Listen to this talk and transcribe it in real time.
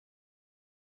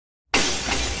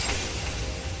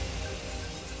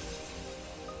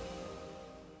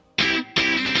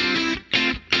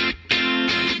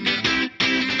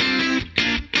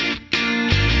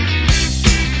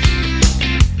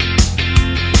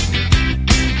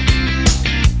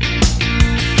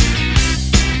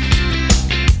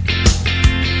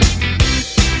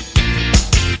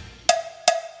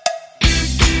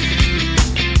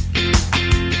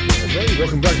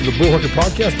Bullhooker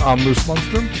Podcast. I'm Moose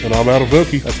Lundstrom. And I'm Adam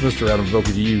Vilke. That's Mr. Adam Vilke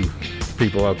to you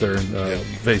people out there in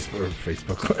Facebook.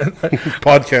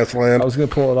 Podcast land. I was going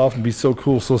to pull it off and be so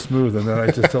cool, so smooth, and then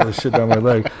I just tell this shit down my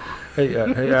leg. Hey,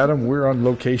 Adam, we're on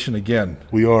location again.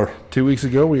 We are. 2 weeks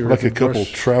ago, we were like a couple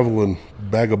traveling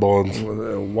vagabonds.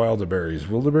 Wilderberries.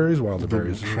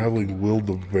 Traveling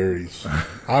wildeberries.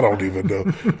 I don't even know.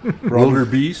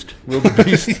 Wildebeest?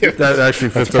 Wildebeest? Yeah, that actually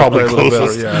fits up a little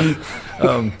better. Yeah.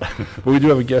 But we do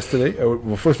have a guest today.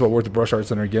 Well, first of all, we're at the Brush Art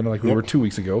Center again, like we were 2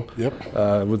 weeks ago. Yep.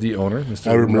 With the owner,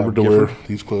 Mr. I remember to wear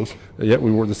these clothes. Yeah,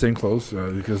 we wore the same clothes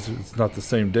because it's not the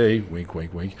same day. Wink,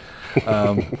 wink, wink.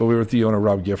 But we were with the owner,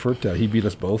 Rob Gifford. He beat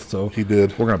us both, so he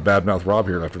did. We're going to badmouth Rob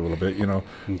here after a little bit, you know.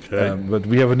 Okay. But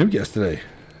we have a new guest today.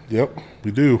 Yep, we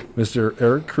do. Mr.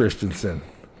 Eric Christensen.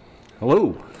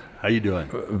 Hello. How you doing?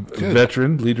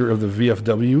 Veteran, leader of the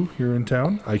VFW here in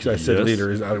town. I said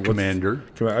leader. Commander.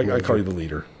 I call you the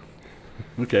leader.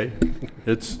 Okay.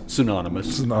 It's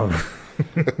synonymous. Eric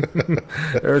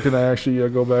and I actually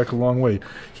go back a long way.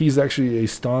 He's actually a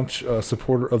staunch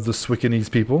supporter of the Swickenese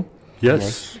people.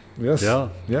 Yes. Yes. Yeah.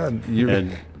 Yeah.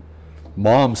 And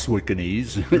Mom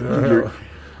Swickenese.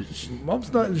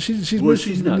 Mom's not. She's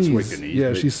not Swickenese.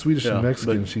 Yeah, she's Swedish and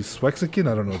Mexican. She's Swexican.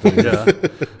 I don't know what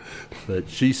that is. But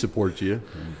she supports you.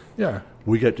 Yeah.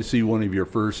 We got to see one of your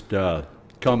first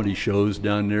comedy shows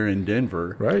down there in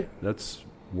Denver. Right. That's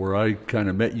where I kind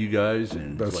of met you guys,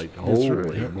 and it's like,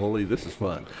 holy moly, this is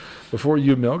fun. Before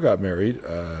you and Mel got married,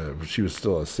 she was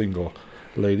still a single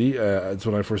lady. That's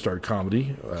when I first started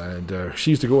comedy, and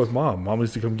she used to go with Mom. Mom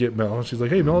used to come get Mel, and she's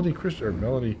like, "Hey, Melody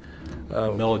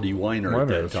Weiner at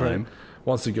that time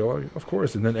wants to go, of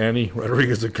course." And then Annie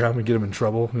Rodriguez would come and get him in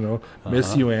trouble. You know,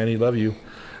 miss you, Annie, love you,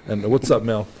 and what's up,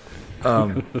 Mel?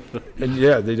 And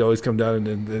yeah, they'd always come down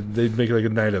and they'd make like a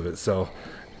night of it. So,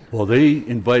 well, they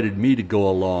invited me to go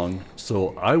along,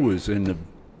 so I was in the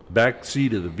back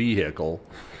seat of the vehicle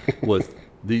with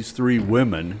these three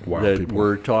women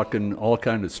were talking all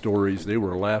kind of stories. They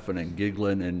were laughing and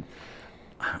giggling, and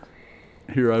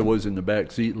here I was in the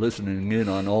back seat listening in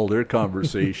on all their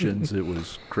conversations. It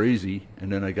was crazy.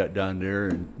 And then I got down there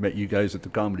and met you guys at the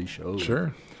comedy show.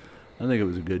 Sure. I think it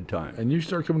was a good time. And you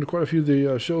started coming to quite a few of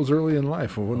the shows early in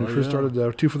life when we first started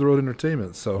Two for the Road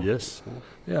Entertainment. So yes.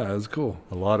 Yeah, it was cool.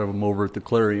 A lot of them over at the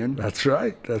Clarion. That's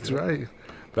right. Right.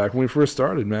 Back when we first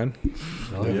started, man.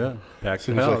 Oh, yeah. Back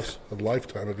to the house. Like a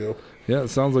lifetime ago. Yeah, it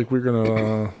sounds like we're going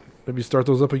to maybe start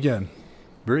those up again.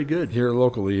 Very good. Here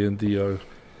locally. And we're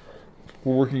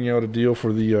working out a deal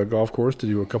for the golf course to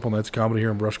do a couple nights of comedy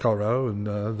here in Brush, Colorado in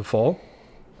the fall.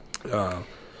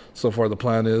 So far, the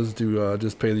plan is to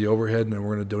just pay the overhead, and then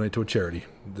we're going to donate to a charity.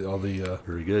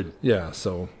 Very good. Yeah,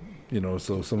 so,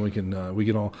 so someone can, we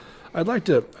can all... I'd like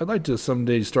to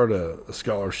someday start a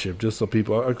scholarship just so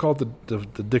people. I call it the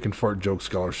Dick and Fart Joke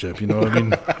Scholarship. You know what I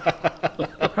mean?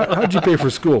 How'd you pay for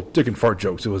school? Dick and Fart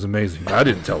jokes. It was amazing. I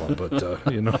didn't tell them, but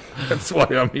that's why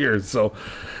I'm here. So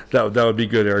that would be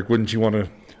good, Eric. Wouldn't you want to?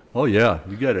 Oh yeah,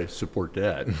 you got to support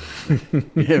that.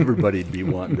 Everybody'd be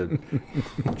wanting to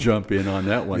jump in on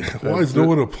that one. Why is no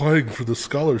one applying for the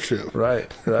scholarship?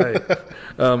 Right.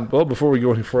 Well, before we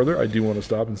go any further, I do want to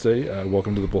stop and say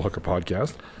welcome to the Bullhooker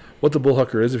Podcast. What the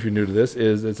Bullhooker is, if you're new to this,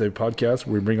 is it's a podcast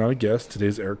where we bring on a guest.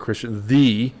 Today's Eric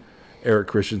Christensen,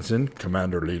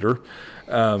 Commander Leader.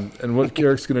 And what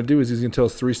Eric's going to do is he's going to tell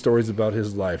us 3 stories about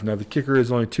his life. Now, the kicker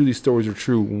is only 2 of these stories are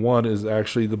true. One is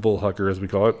actually the Bullhooker, as we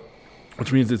call it,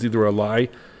 which means it's either a lie,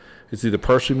 it's either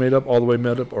partially made up, all the way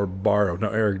made up, or borrowed.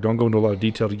 Now, Eric, don't go into a lot of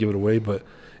detail to give it away, but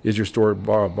is your story a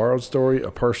borrowed story,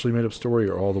 a partially made up story,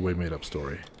 or all the way made up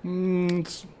story?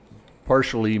 It's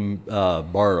partially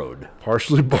borrowed.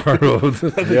 Partially borrowed.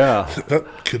 Yeah. That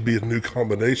could be a new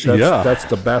combination. That's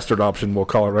the bastard option, we'll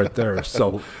call it right there.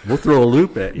 So we'll throw a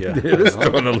loop at you. It is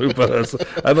throwing a loop at us.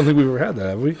 I don't think we've ever had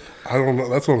that, have we? I don't know.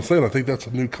 That's what I'm saying. I think that's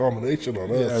a new combination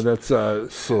on us. Yeah, that's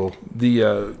so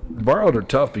the borrowed are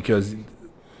tough because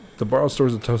the borrowed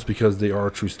stories are tough because they are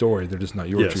a true story. They're just not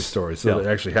your true story. So they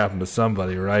actually happened to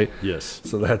somebody, right? Yes.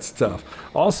 So that's tough.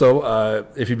 Also,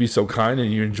 if you'd be so kind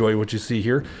and you enjoy what you see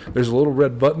here, there's a little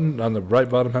red button on the right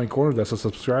bottom hand corner. That's a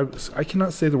subscribe. I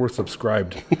cannot say the word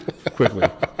subscribed quickly.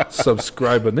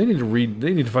 Subscribe, but they need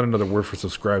to find another word for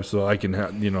subscribe so I can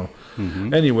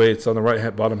Anyway, it's on the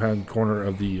right bottom hand corner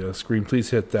of the screen.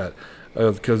 Please hit that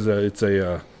because it's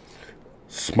a...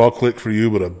 small click for you,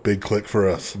 but a big click for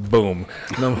us. Boom.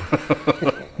 No.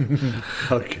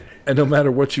 Okay. And no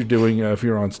matter what you're doing, if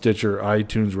you're on Stitcher,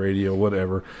 iTunes Radio,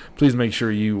 whatever, please make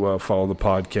sure you follow the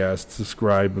podcast,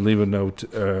 subscribe, leave a note,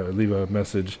 leave a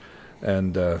message,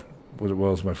 and what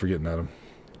else am I forgetting, Adam?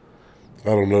 I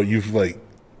don't know. You've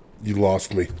You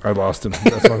lost me. I lost him.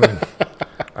 That's my thing.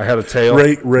 I had a tail.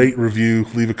 Rate, review,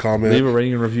 leave a comment. Leave a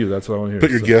rating and review. That's what I want to hear.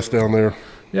 Put your guest down there.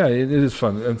 Yeah, it is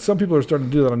fun. And some people are starting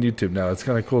to do that on YouTube now. It's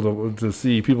kind of cool to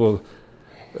see people.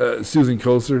 Susan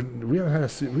Koser.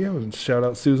 We haven't shout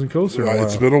out Susan Koser in a while.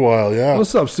 It's been a while, yeah.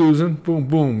 What's up, Susan? Boom,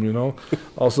 boom, you know.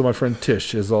 Also, my friend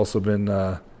Tish has also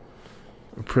been,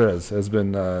 Prez has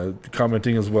been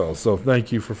commenting as well. So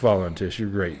thank you for following, Tish. You're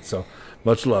great. So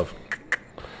much love.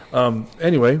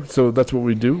 Anyway, so that's what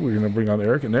we do. We're going to bring on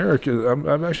Eric. And Eric,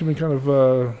 I've actually been kind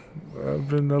of, I've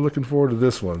been looking forward to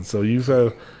this one. So you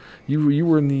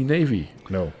were in the Navy.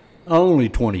 No. Only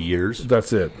 20 years.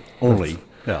 That's it. Only.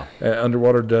 Yeah.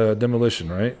 Underwater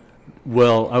demolition, right?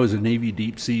 Well, I was a Navy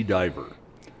deep sea diver.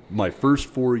 My first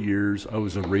 4 years, I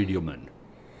was a radioman.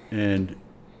 And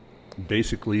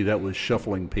basically that was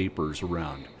shuffling papers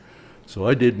around. So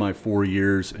I did my 4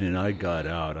 years and I got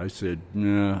out. I said,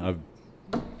 nah,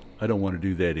 I don't want to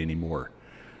do that anymore.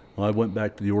 Well, I went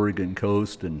back to the Oregon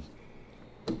coast and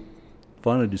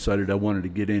finally decided I wanted to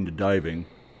get into diving.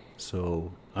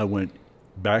 So I went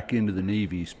back into the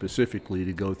Navy specifically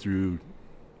to go through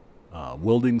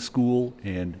welding school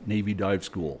and Navy dive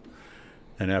school.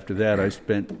 And after that, I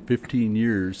spent 15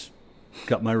 years,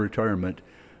 got my retirement,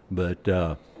 but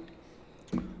I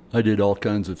did all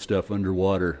kinds of stuff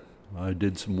underwater. I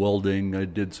did some welding, I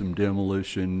did some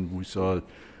demolition. We saw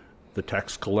the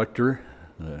tax collector,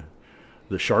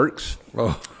 the sharks.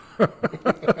 Oh.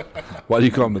 Why do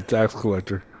you call him the tax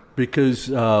collector? Because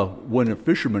when a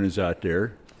fisherman is out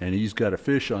there, and he's got a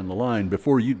fish on the line,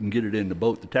 before you can get it in the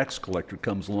boat, the tax collector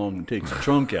comes along and takes a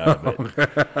chunk out of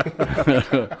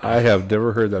it. I have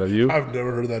never heard that. Have you? I've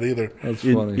never heard that either. That's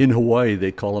funny. In Hawaii,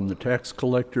 they call him the tax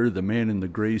collector, the man in the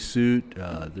gray suit.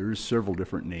 There's several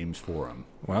different names for him.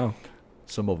 Wow.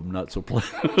 Some of them not so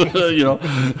pleasant, you know.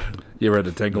 You ever had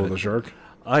to tangle with a shark?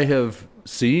 I have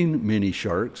seen many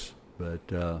sharks,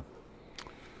 but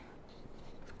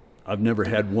I've never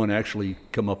had one actually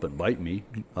come up and bite me.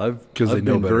 I've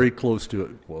been very close to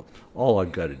it. Well, all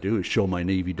I've got to do is show my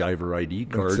Navy diver ID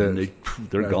card, and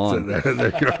they're gone.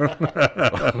 They're gone.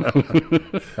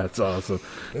 That's awesome.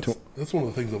 That's one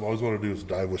of the things I've always wanted to do is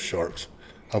dive with sharks.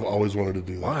 I've always wanted to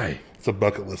do that. Why? It's a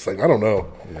bucket list thing. I don't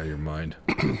know. Yeah, your mind.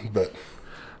 But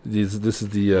this is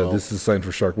the sign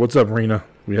for shark. What's up, Rena?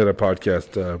 We had a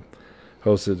podcast.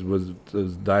 Hosted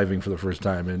was diving for the first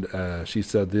time, and she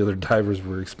said the other divers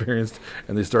were experienced,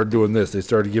 and they started doing this. They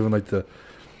started giving like the,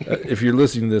 if you're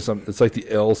listening to this, it's like the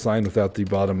L sign without the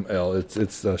bottom L.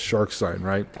 It's the shark sign,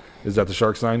 right? Is that the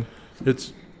shark sign?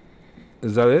 Is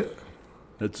that it?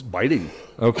 It's biting.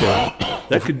 Okay.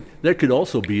 That could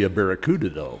also be a barracuda,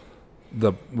 though.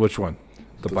 Which one?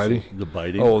 The biting? The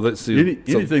biting. Oh, let's see.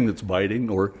 Anything that's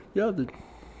biting, or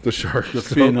the shark. The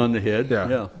fin on the head.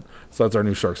 Yeah. So that's our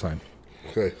new shark sign.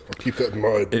 Okay, I'll keep that in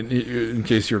mind. In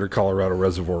case you're in a Colorado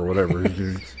reservoir or whatever,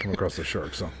 you come across the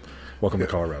shark. So, welcome to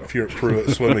Colorado. If you're at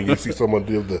Pruitt swimming, you see someone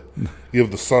give the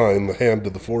sign, the hand to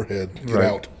the forehead, get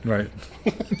out. Right.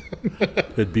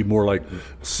 It'd be more like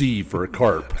C for a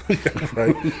carp. Yeah,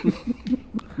 right.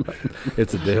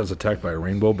 It's a day I was attacked by a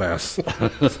rainbow bass.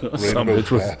 Rainbow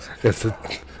bass.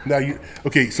 Now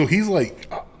so he's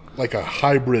like a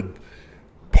hybrid,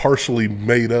 partially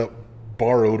made up,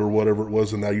 borrowed or whatever it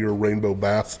was, and now you're a rainbow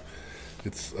bass.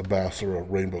 It's a bass or a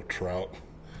rainbow trout.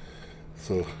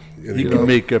 So he can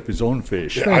make up his own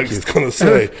fish. Yeah, I was going to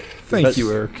say. Thank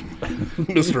you, Eric.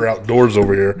 Mr. Outdoors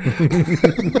over here.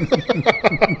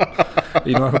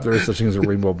 You know, if there is such thing as a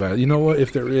rainbow bass. You know what?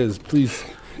 If there is, please.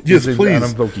 Yes, please.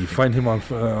 Adam Vokey. Find him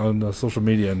on social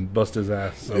media and bust his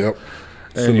ass. So. Yep.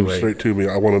 Anyway. Send him straight to me.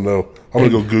 I want to know. I'm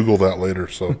going to go Google that later.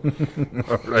 So.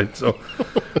 All right. So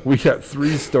we got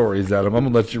 3 stories, Adam. I'm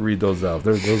going to let you read those out.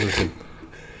 Those are some.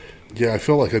 Yeah, I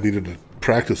felt like I needed to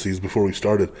practice these before we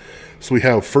started. So we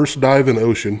have first dive in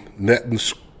ocean, net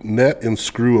and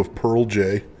screw of Pearl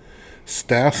J,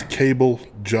 Stass cable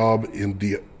job in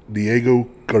Diego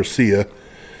Garcia,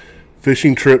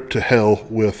 fishing trip to hell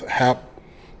with Hap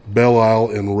Belle Isle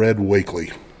and Red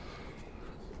Wakely.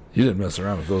 You didn't mess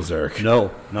around with those, Eric.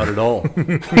 No, not at all.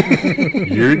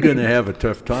 You're going to have a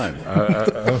tough time.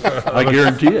 I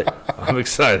guarantee it. I'm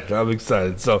excited.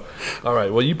 So, all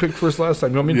right. Well, you picked first last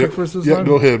time. You want me to pick first this time? Yeah,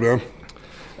 go ahead, man.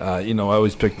 I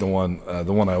always pick the one I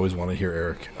always want to hear,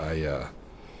 Eric. I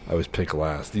always pick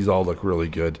last. These all look really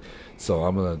good. So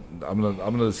I'm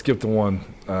gonna skip the one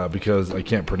because I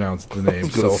can't pronounce the name.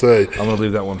 I'm gonna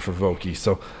leave that one for Vokey.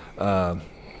 So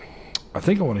I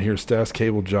think I want to hear Stass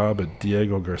cable job at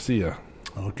Diego Garcia.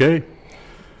 Okay.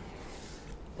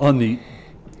 On the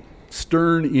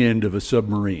stern end of a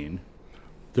submarine,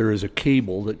 there is a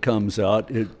cable that comes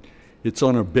out. It's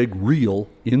on a big reel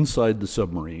inside the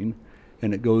submarine,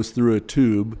 and it goes through a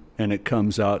tube, and it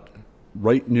comes out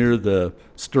right near the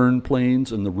stern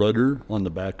planes and the rudder on the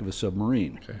back of a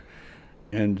submarine. Okay.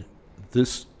 And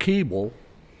this cable,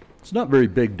 it's not very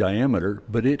big diameter,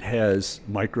 but it has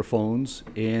microphones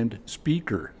and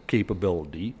speaker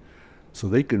capability, so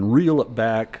they can reel it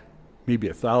back maybe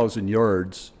 1,000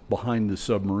 yards behind the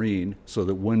submarine, so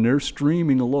that when they're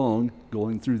streaming along,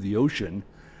 going through the ocean,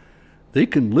 they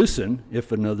can listen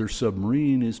if another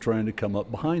submarine is trying to come up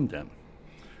behind them.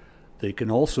 They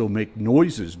can also make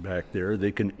noises back there.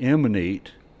 They can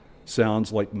emanate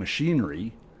sounds like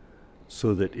machinery,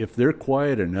 so that if they're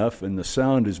quiet enough and the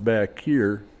sound is back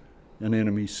here, an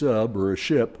enemy sub or a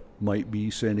ship might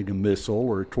be sending a missile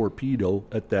or a torpedo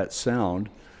at that sound,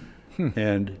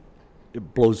 and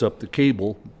it blows up the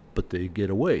cable, but they get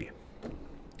away.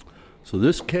 So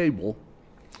this cable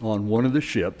on one of the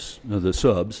ships, the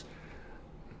subs,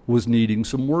 was needing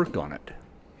some work on it.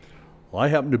 Well, I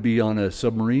happened to be on a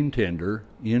submarine tender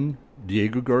in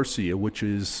Diego Garcia, which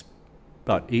is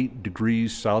about 8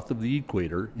 degrees south of the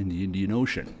equator in the Indian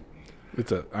Ocean.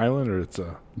 It's an island, or it's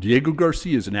a... Diego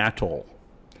Garcia is an atoll.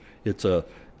 It's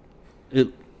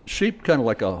shaped kind of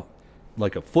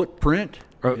like a footprint.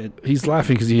 He's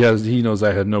laughing because he knows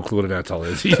I had no clue what an atoll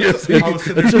is. It's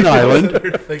an island. An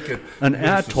Bruce is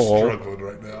atoll. struggling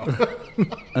right now.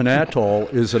 An atoll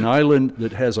is an island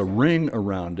that has a ring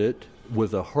around it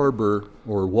with a harbor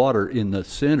or water in the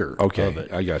center of Okay,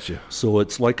 it. I got you. So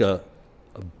it's like a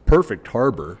perfect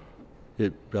harbor.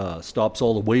 It stops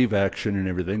all the wave action and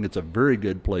everything. It's a very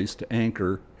good place to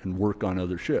anchor and work on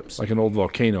other ships. Like an old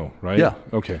volcano, right? Yeah.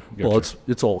 Okay. Gotcha. Well,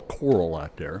 it's all coral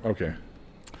out there. Okay.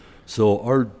 So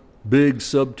our big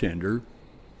subtender,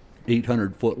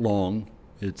 800 foot long,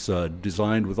 it's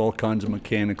designed with all kinds of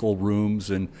mechanical rooms,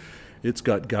 and it's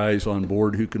got guys on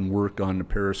board who can work on the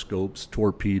periscopes,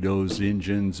 torpedoes,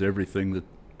 engines, everything that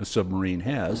a submarine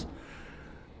has.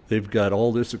 They've got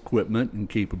all this equipment and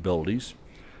capabilities.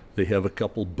 They have a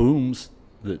couple booms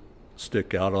that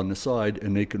stick out on the side,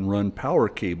 and they can run power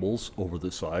cables over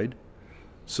the side.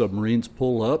 Submarines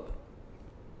pull up,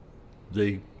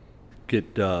 they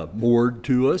get moored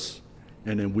to us,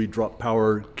 and then we drop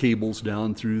power cables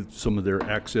down through some of their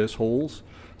access holes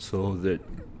so that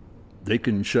they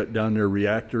can shut down their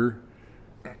reactor.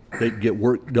 They can get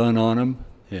work done on them,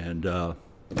 and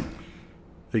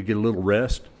they get a little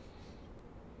rest.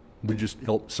 We just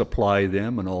help supply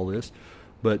them and all this.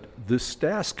 But this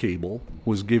SAS cable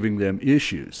was giving them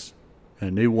issues,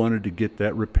 and they wanted to get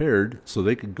that repaired so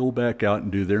they could go back out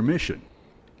and do their mission.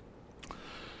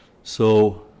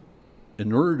 So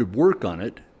in order to work on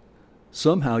it,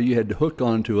 somehow you had to hook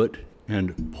onto it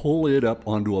and pull it up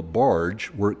onto a barge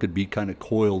where it could be kind of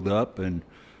coiled up and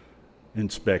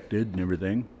inspected and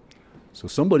everything. So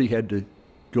somebody had to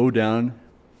go down,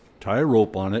 tie a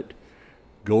rope on it,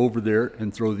 go over there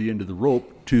and throw the end of the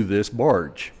rope to this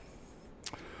barge.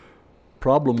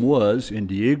 Problem was, in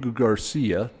Diego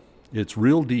Garcia, it's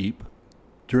real deep.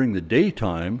 During the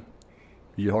daytime,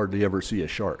 you hardly ever see a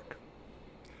shark.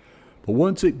 But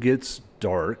once it gets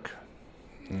dark,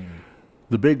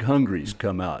 the big hungries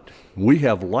come out. We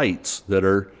have lights that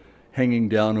are hanging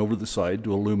down over the side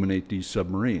to illuminate these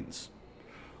submarines.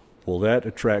 Well, that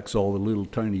attracts all the little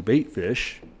tiny bait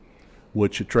fish,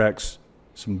 which attracts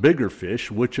some bigger fish,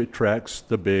 which attracts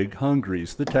the big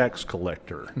hungries, the tax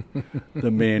collector, the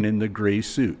man in the gray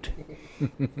suit.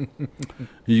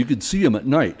 You could see him at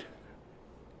night.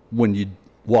 When you'd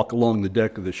walk along the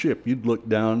deck of the ship, you'd look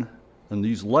down, and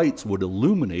these lights would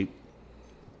illuminate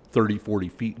 30, 40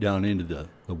 feet down into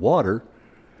the water,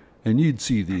 and you'd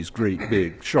see these great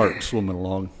big sharks swimming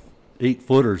along.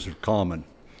 8-footers are common.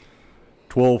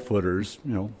 12-footers,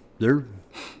 they're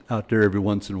out there every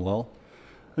once in a while.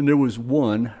 And there was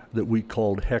one that we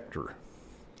called Hector.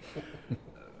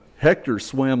 Hector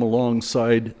swam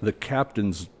alongside the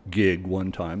captain's gig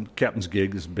one time. Captain's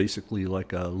gig is basically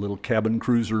like a little cabin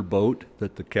cruiser boat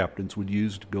that the captains would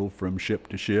use to go from ship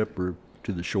to ship or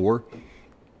to the shore.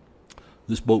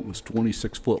 This boat was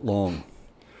 26 foot long.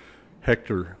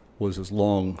 Hector was as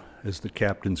long as the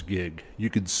captain's gig. You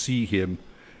could see him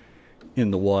in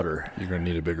the water. You're going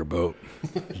to need a bigger boat.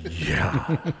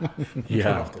 Yeah. Turn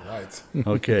off the lights.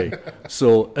 Okay.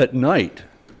 So at night,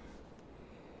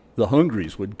 the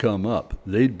hungries would come up.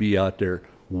 They'd be out there.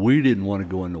 We didn't want to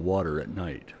go in the water at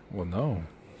night. Well, no.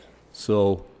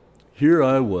 So here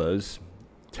I was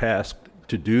tasked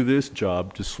to do this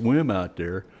job, to swim out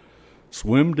there,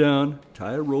 swim down,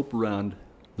 tie a rope around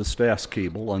the SAS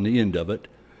cable on the end of it,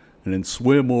 and then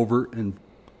swim over and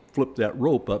flip that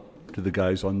rope up to the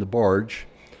guys on the barge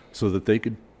so that they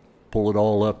could pull it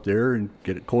all up there and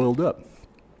get it coiled up.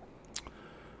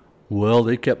 Well,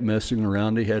 they kept messing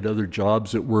around. They had other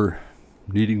jobs that were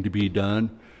needing to be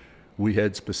done. We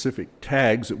had specific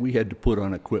tags that we had to put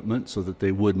on equipment so that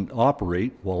they wouldn't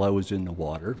operate while I was in the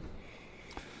water.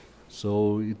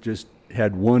 So it just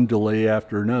had one delay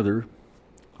after another.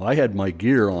 I had my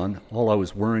gear on. All I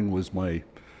was wearing was my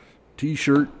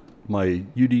T-shirt, my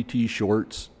UDT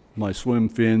shorts, my swim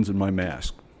fins, and my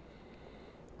mask.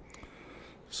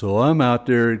 So I'm out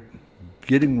there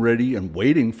getting ready and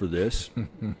waiting for this,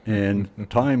 and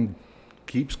time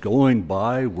keeps going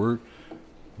by. We're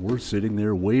sitting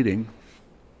there waiting.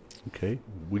 Okay,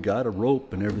 we got a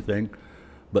rope and everything,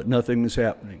 but nothing is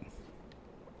happening.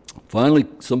 Finally,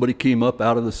 somebody came up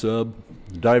out of the sub.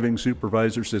 The diving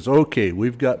supervisor says, okay,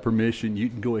 we've got permission. You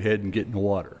can go ahead and get in the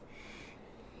water.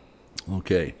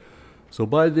 Okay, so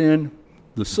by then,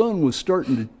 the sun was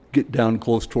starting to get down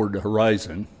close toward the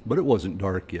horizon, but it wasn't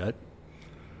dark yet.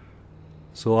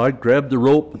 So I grabbed the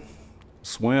rope,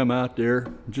 swam out there,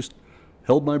 just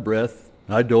held my breath.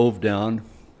 I dove down,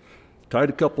 tied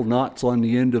a couple knots on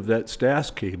the end of that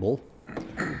STAS cable,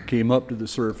 came up to the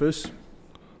surface,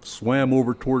 swam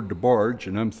over toward the barge,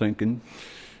 and I'm thinking,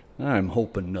 I'm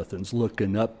hoping nothing's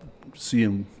looking up,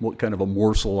 seeing what kind of a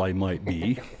morsel I might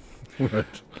be. Right.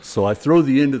 So I throw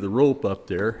the end of the rope up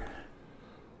there.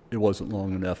 It wasn't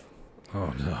long enough.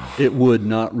 Oh, no. It would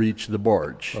not reach the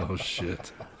barge. Oh,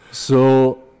 shit.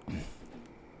 So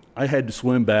I had to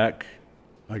swim back.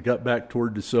 I got back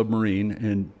toward the submarine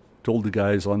and told the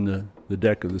guys on the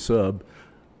deck of the sub,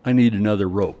 I need another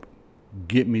rope.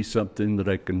 Get me something that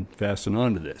I can fasten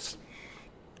onto this.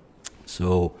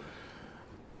 So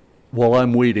while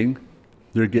I'm waiting,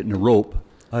 they're getting a rope.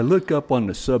 I look up on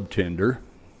the sub tender,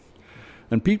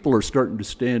 and people are starting to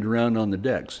stand around on the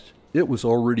decks. It was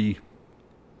already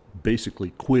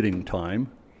basically quitting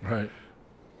time. Right.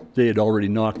 They had already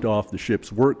knocked off the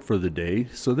ship's work for the day,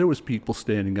 so there was people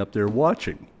standing up there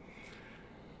watching.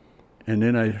 And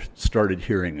then I started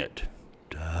hearing it.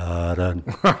 Da-dun,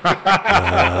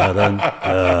 da-dun,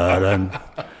 da-dun,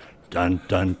 dun,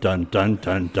 dun, dun, dun,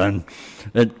 dun, dun.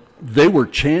 And they were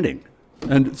chanting.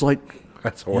 And it's like,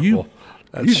 that's horrible.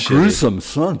 You gruesome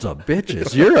sons of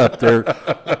bitches. You're up there.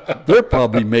 They're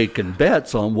probably making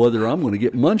bets on whether I'm going to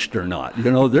get munched or not.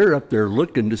 You know, they're up there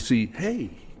looking to see,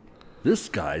 hey, this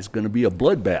guy's going to be a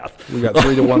bloodbath. We got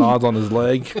 3-1 odds on his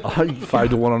leg,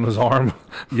 5-1 on his arm.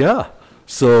 Yeah.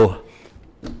 So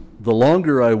the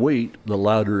longer I wait, the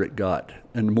louder it got.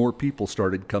 And more people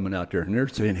started coming out there. And they're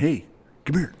saying, hey,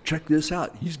 come here, check this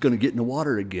out. He's going to get in the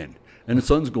water again. And the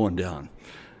sun's going down.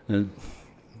 And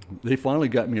they finally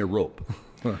got me a rope.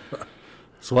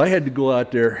 So I had to go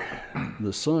out there.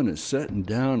 The sun is setting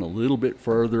down a little bit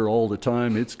further all the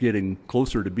time. It's getting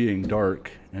closer to being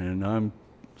dark, and I'm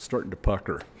starting to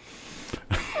pucker.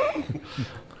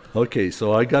 Okay,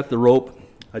 so I got the rope.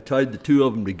 I tied the two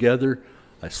of them together.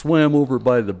 I swam over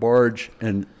by the barge,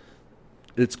 and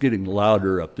it's getting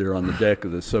louder up there on the deck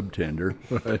of the subtender.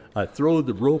 Right. I throw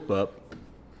the rope up,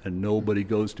 and nobody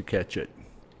goes to catch it.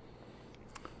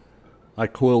 I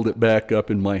coiled it back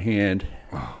up in my hand.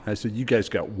 I said, you guys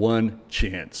got one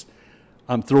chance.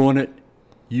 I'm throwing it.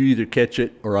 You either catch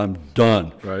it or I'm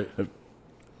done. Right.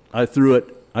 I threw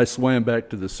it. I swam back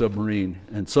to the submarine,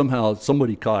 and somehow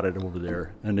somebody caught it over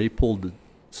there, and they pulled the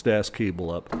STAS cable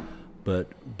up.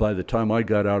 But by the time I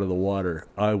got out of the water,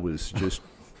 I was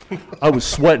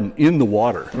sweating in the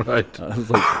water. Right. I was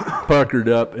like puckered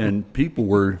up, and people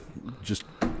were just,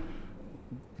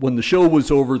 when the show was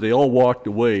over, they all walked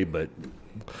away, but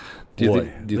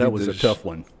that was a tough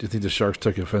one. Do you think the sharks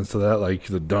took offense to that? Like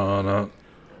the Donna,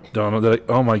 they're like,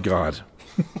 oh my God.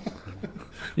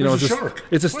 You know,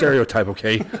 it's a stereotype,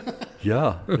 okay?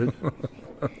 Yeah.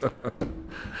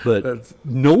 But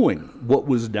knowing what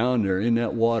was down there in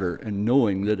that water, and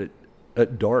knowing that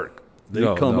at dark, they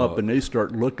come up and they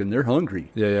start looking, they're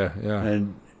hungry. Yeah.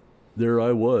 And there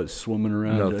I was swimming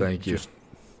around. No, thank you.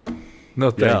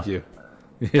 You.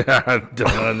 Yeah, I've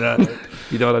done that.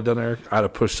 You know what I've done, Eric? I'd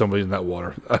have pushed somebody in that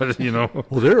water. You know.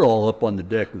 Well, they're all up on the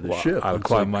deck of the ship. I'd have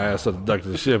climbed my ass up the deck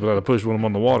of the ship, and I'd have pushed one of them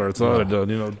on the water. That's all I'd have done.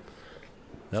 You know.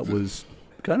 That was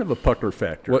kind of a pucker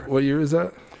factor. What year is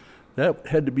that? That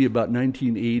had to be about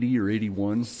 1980 or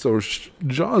 81. So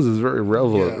Jaws is very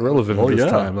relevant at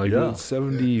this time. Like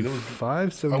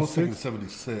 75, 76? I was thinking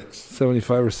 76.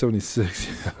 75 or 76.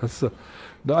 Yeah. So,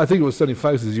 no, I think it was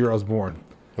 75 because the year I was born.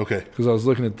 Okay. Because I was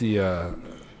looking at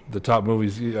the top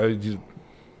movies. The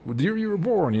year you were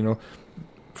born, you know.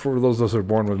 For those of us who are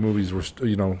born when movies were,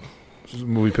 you know,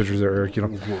 movie pictures there, Eric, you know.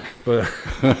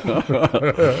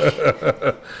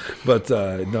 But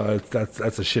no, that's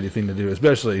a shitty thing to do,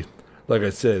 especially like I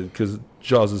said, because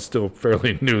Jaws is still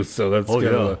fairly new, so that's kind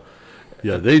of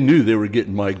yeah, they knew they were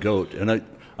getting my goat, and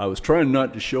I was trying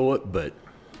not to show it, but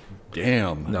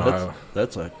damn,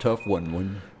 that's a tough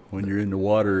one when you're in the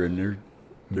water and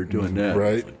they're doing that.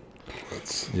 Right.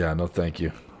 Yeah, no thank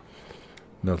you.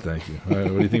 No thank you. All right,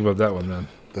 what do you think about that one then?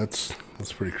 That's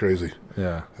pretty crazy.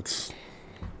 Yeah.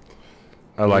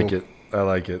 I like it. I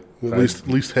like it. At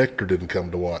least Hector didn't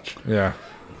come to watch. Yeah.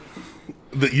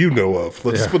 That you know of.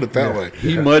 Let's put it that way.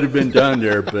 He might have been down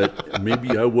there, but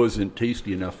maybe I wasn't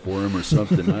tasty enough for him or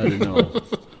something. I don't know.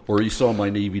 Or he saw my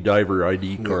Navy diver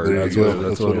ID card. That's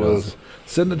what it was.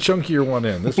 Send the chunkier one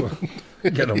in. This one.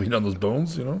 You got no meat on those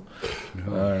bones, you know?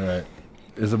 No. All right.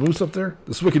 Is the moose up there?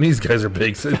 The Swickenese guys are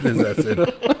big. That's it.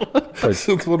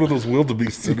 It's one of those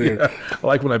wildebeests in there. Yeah. I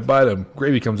like when I bite him,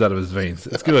 gravy comes out of his veins.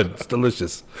 It's good. It's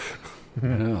delicious.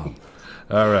 Yeah.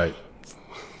 All right.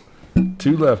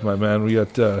 2 left, my man. We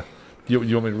got, you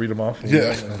want me to read them off?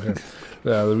 Yeah.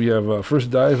 Okay. We have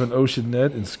first dive in Ocean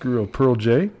Net and Screw of Pearl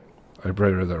J. I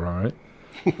probably read that wrong, right?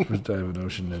 First dive in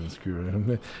Ocean Net and Screw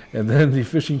of. And then the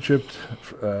fishing trip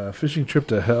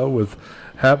to hell with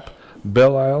Hap,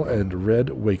 Belle Isle, and Red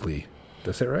Wakely. Did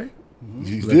I say it right?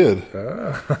 You did.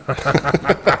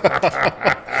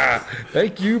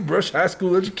 Thank you, Brush High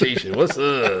School Education. What's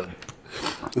up?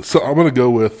 So I'm going to go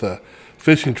with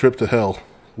fishing trip to hell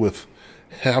with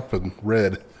Hap and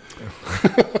Red.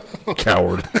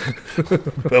 Coward.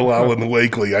 Belle Isle and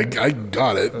Wakely. I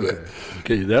got it.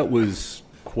 Okay, that was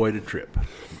quite a trip.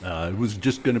 It was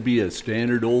just going to be a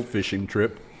standard old fishing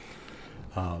trip.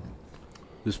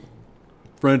 This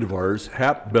friend of ours,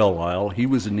 Hap Belle Isle, he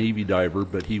was a Navy diver,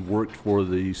 but he worked for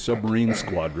the submarine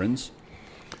squadrons.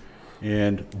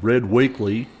 And Red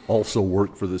Wakely also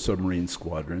worked for the submarine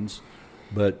squadrons.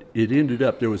 But it ended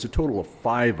up, there was a total of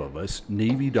 5 of us,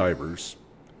 Navy divers,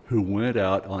 who went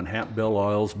out on Hap Belle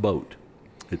Isle's boat.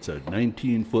 It's a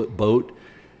 19-foot boat.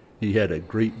 He had a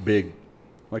great big,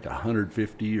 like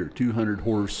 150 or 200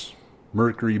 horse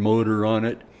Mercury motor on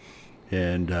it.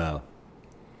 And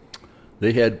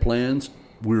they had plans.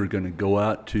 We were going to go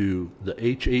out to the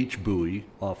HH buoy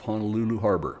off Honolulu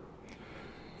Harbor.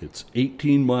 It's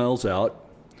 18 miles out.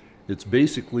 It's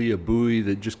basically a buoy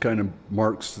that just kind of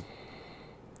marks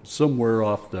somewhere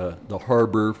off the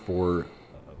harbor for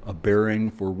a bearing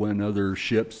for when other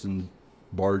ships and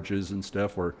barges and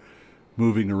stuff are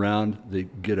moving around. They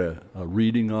get a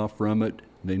reading off from it.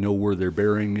 They know where their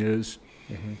bearing is.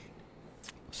 Mm-hmm.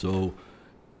 So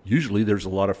usually there's a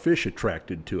lot of fish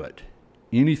attracted to it.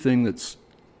 Anything that's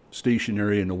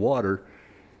stationary in the water,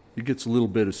 it gets a little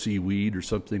bit of seaweed or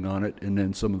something on it, and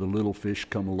then some of the little fish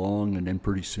come along, and then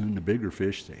pretty soon the bigger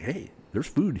fish say, hey, there's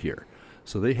food here.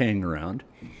 So they hang around.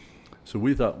 So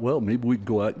we thought, well, maybe we could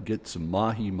go out and get some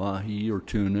mahi or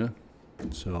tuna.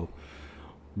 So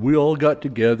we all got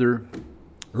together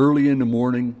early in the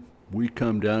morning. We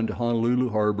come down to Honolulu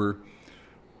Harbor.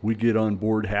 We get on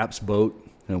board Hap's boat,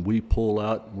 and we pull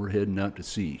out, and we're heading out to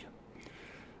sea.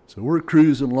 So we're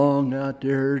cruising along out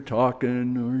there,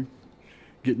 talking, or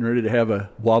getting ready to have a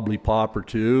wobbly pop or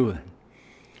two.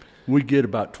 We get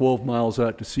about 12 miles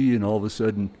out to sea, and all of a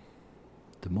sudden,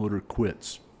 the motor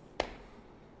quits.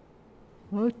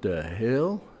 What the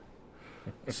hell?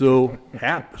 So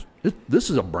Hap, this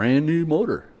is a brand new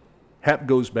motor. Hap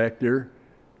goes back there,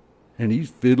 and he's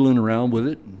fiddling around with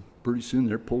it, and pretty soon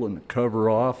they're pulling the cover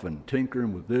off and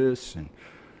tinkering with this and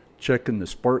checking the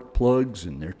spark plugs,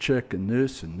 and they're checking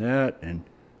this and that, and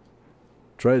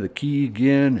try the key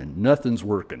again, and nothing's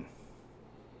working.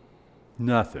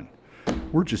 Nothing.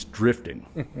 We're just drifting.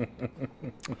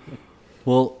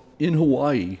 Well, in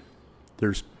Hawaii,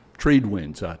 there's trade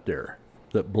winds out there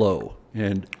that blow,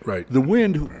 and the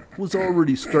wind was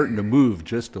already starting to move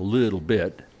just a little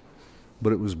bit,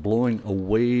 but it was blowing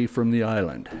away from the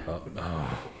island.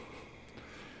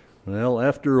 Well,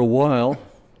 after a while,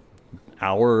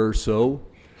 hour or so,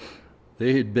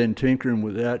 they had been tinkering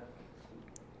with that.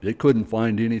 They couldn't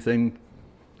find anything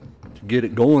to get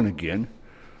it going again.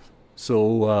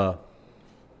 So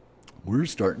we're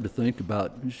starting to think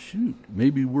about, shoot,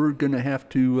 maybe we're going to have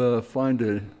to find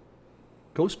a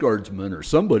Coast Guardsman or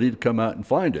somebody to come out and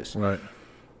find us. Right.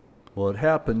 Well, it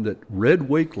happened that Red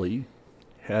Wakely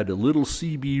had a little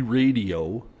CB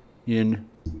radio in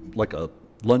like a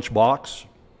lunchbox.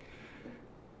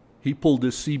 He pulled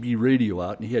this CB radio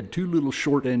out, and he had 2 little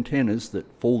short antennas that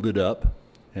folded up,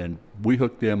 and we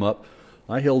hooked them up.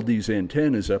 I held these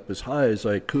antennas up as high as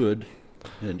I could,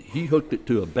 and he hooked it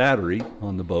to a battery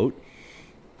on the boat,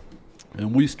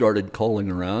 and we started calling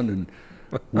around, and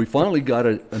we finally got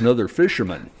another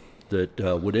fisherman that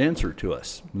would answer to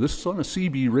us. This is on a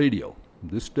CB radio.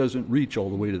 This doesn't reach all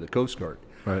the way to the Coast Guard.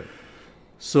 Right.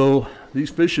 So these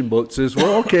fishing boats says,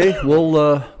 well, okay,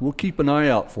 we'll keep an eye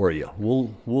out for you.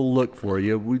 We'll look for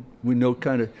you. We know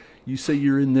kind of, you say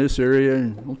you're in this area,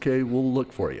 and okay, we'll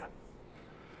look for you.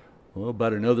 Well,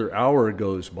 about another hour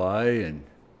goes by, and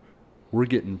we're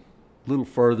getting a little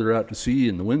farther out to sea,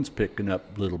 and the wind's picking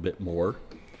up a little bit more.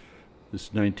 This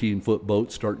 19-foot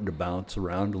boat's starting to bounce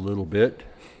around a little bit,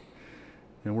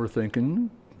 and we're thinking,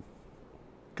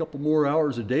 a couple more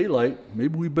hours of daylight,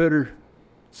 maybe we better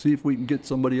see if we can get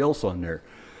somebody else on there.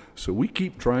 So we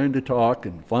keep trying to talk,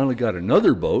 and finally got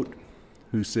another boat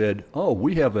who said, oh,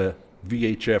 we have a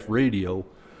VHF radio.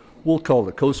 We'll call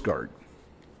the Coast Guard.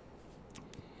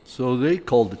 So they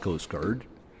called the Coast Guard,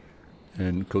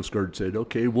 and Coast Guard said,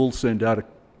 okay, we'll send out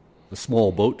a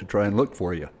small boat to try and look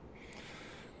for you.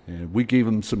 And we gave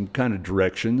them some kind of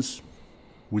directions.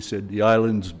 We said the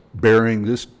island's bearing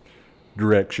this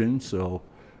direction, so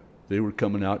they were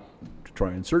coming out to try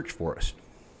and search for us.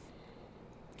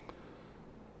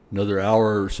 Another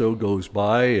hour or so goes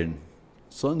by, and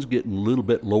the sun's getting a little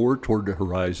bit lower toward the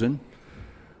horizon.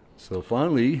 So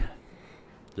finally,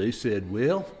 they said,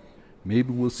 well,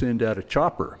 maybe we'll send out a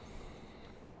chopper.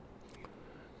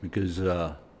 Because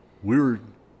we were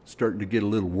starting to get a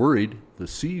little worried. The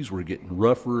seas were getting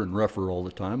rougher and rougher all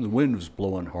the time. The wind was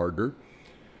blowing harder.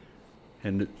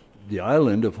 And the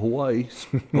island of Hawaii,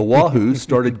 Oahu,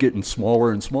 started getting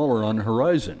smaller and smaller on the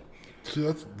horizon. See,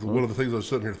 that's one of the things I was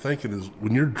sitting here thinking is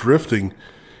when you're drifting,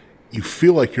 you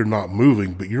feel like you're not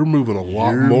moving, but you're moving a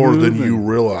lot more than you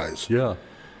realize. Yeah.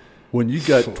 When you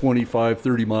got 25,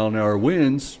 30 mile an hour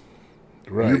winds,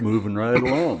 you're moving right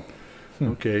along.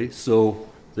 Okay, so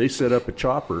they set up a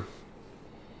chopper,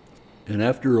 and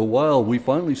after a while, we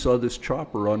finally saw this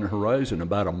chopper on the horizon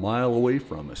about a mile away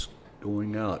from us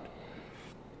going out.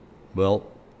 Well,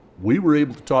 we were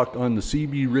able to talk on the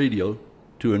CB radio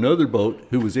to another boat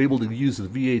who was able to use the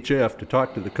VHF to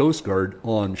talk to the Coast Guard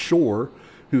on shore,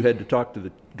 who had to talk to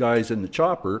the guys in the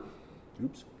chopper.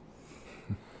 Oops.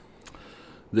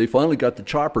 They finally got the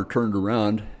chopper turned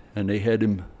around, and they had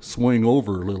him swing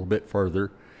over a little bit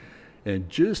farther. And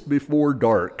just before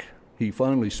dark, he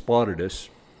finally spotted us.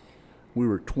 We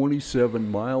were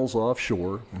 27 miles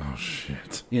offshore. Oh,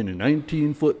 shit. In a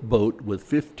 19-foot boat with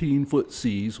 15-foot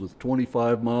seas with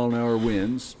 25-mile-an-hour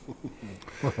winds.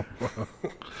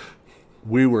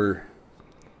 We were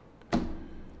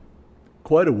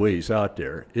quite a ways out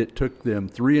there. It took them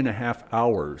 3.5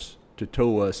 hours to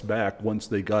tow us back once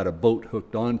they got a boat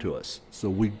hooked onto us. So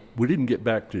we didn't get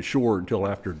back to shore until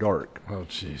after dark. Oh,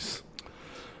 jeez.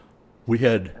 We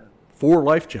had 4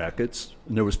 life jackets,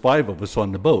 and there was 5 of us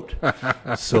on the boat.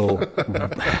 So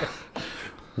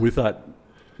we thought,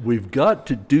 we've got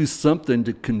to do something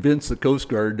to convince the Coast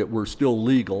Guard that we're still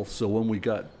legal. So when we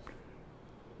got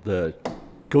the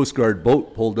Coast Guard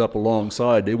boat pulled up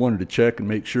alongside, they wanted to check and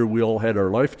make sure we all had our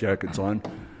life jackets on.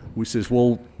 We says,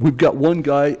 well, we've got one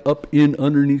guy up in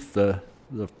underneath the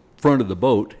front of the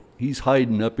boat. He's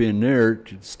hiding up in there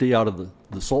to stay out of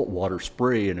the saltwater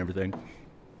spray and everything.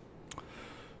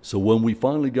 So when we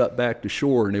finally got back to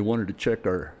shore and they wanted to check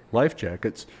our life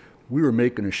jackets, we were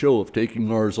making a show of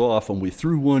taking ours off, and we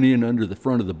threw one in under the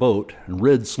front of the boat, and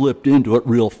Red slipped into it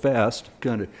real fast,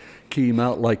 kind of came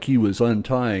out like he was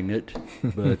untying it,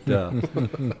 but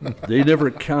they never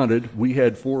counted. We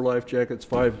had 4 life jackets,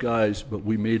 5 guys, but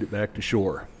we made it back to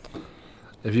shore.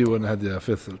 If you wouldn't have had the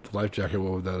 5th life jacket,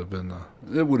 what would that have been?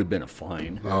 It would have been a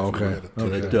fine. Oh, okay.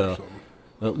 But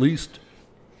at least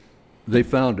they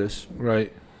found us.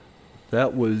 Right.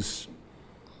 That was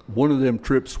one of them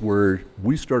trips where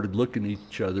we started looking at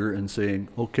each other and saying,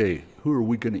 okay, who are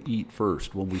we going to eat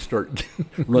first when we start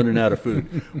running out of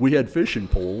food? We had fishing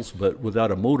poles, but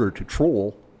without a motor to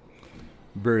troll,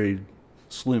 very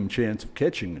slim chance of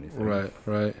catching anything. Right.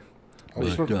 I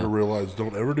was starting to realize,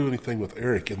 don't ever do anything with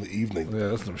Eric in the evening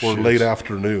or shit. late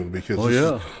afternoon,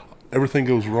 because everything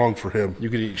goes wrong for him. You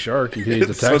could eat shark. You could eat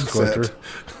the tax collector.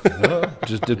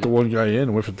 Just dip the one guy in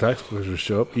and wait for the tax collector to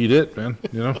show up. Eat it, man.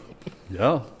 You know?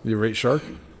 Yeah. You ever ate shark?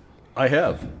 I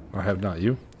have. I have not.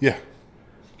 You? Yeah.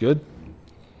 Good?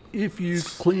 If you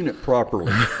clean it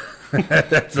properly.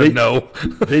 That's a no.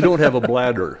 They don't have a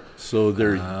bladder, so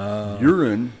their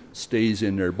urine stays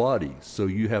in their body. So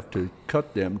you have to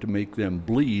cut them to make them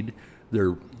bleed.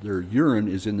 Their urine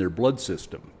is in their blood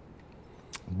system.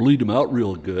 Bleed them out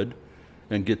real good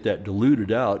and get that diluted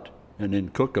out, and then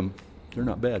cook them. They're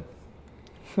not bad.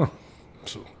 Huh.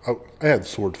 So I had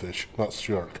swordfish, not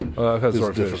shark. I've had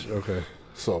swordfish. Okay.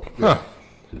 So yeah.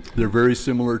 They're very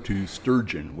similar to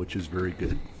sturgeon, which is very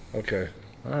good. Okay.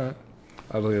 All right.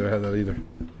 I don't think I had that either.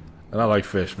 And I like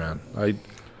fish, man.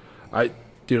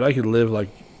 Dude, I could live like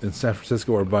in San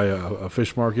Francisco or by a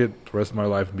fish market the rest of my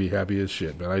life and be happy as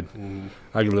shit, man.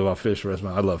 I could live off fish the rest of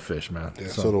my life. I love fish, man. Yeah,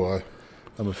 so do I.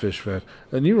 I'm a fish fan.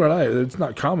 And you're right, it's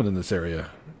not common in this area.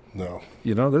 No.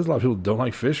 You know, there's a lot of people who don't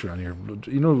like fish around here.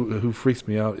 You know who freaks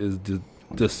me out is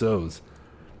DeSo's,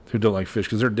 who don't like fish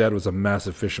because their dad was a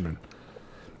massive fisherman.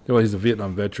 Well, he's a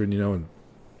Vietnam veteran, you know, and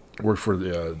worked for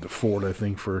the Ford, I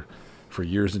think, for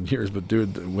years and years. But,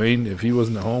 dude, Wayne, if he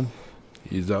wasn't at home,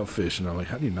 he's out fishing. I'm like,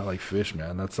 how do you not like fish,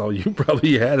 man? That's all you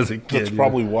probably had as a kid. That's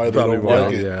probably why they don't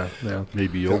like it. Yeah.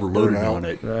 Maybe overloaded on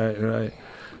it. Right.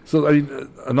 So, I mean,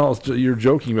 and also, you're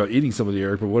joking about eating some of the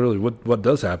Eric, but what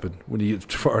does happen when you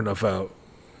get far enough out?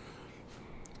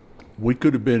 We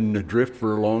could have been adrift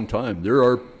for a long time. There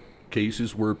are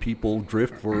cases where people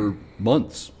drift for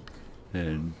months,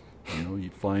 and you know,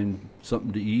 you find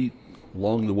something to eat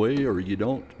along the way, or you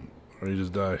don't, or you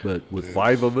just die. But with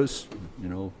 5 of us, you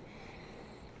know,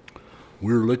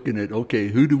 we're looking at, okay,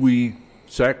 who do we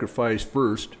sacrifice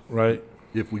first, right?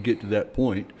 If we get to that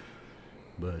point,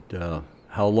 but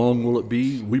how long will it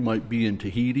be? We might be in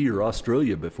Tahiti or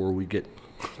Australia before we get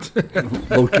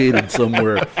located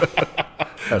somewhere.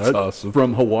 That's awesome.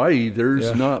 From Hawaii,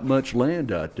 there's not much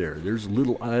land out there. There's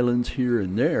little islands here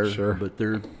and there, but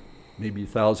they're maybe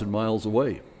 1,000 miles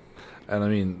away. And I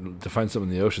mean, to find something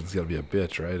in the ocean's got to be a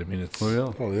bitch, right? I mean, it's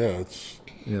it's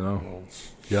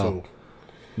so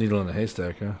needle in a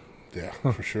haystack, huh? Yeah,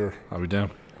 for sure. I'll be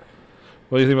down.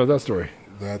 What do you think about that story?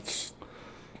 That's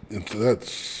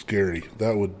scary.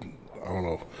 That would, I don't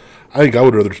know. I think I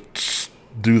would rather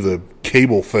do the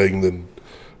cable thing than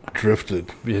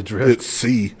be adrift at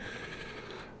sea.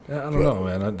 Yeah, I don't know,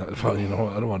 man. I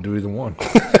don't want to do either one.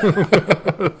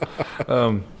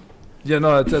 Yeah,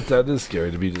 no, that is scary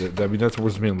to be. I mean, that's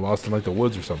worse than being lost in like the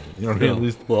woods or something. You know what I mean? At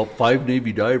least, well, 5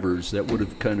 Navy divers, that would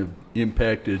have kind of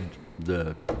impacted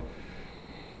the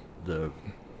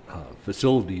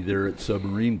facility there at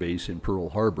submarine base in Pearl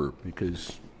Harbor,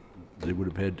 because they would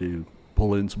have had to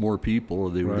pull in some more people, or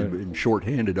they would have been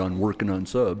shorthanded on working on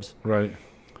subs. Right.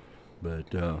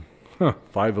 But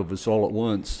 5 of us all at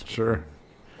once. Sure.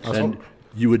 And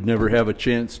you would never have a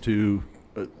chance to.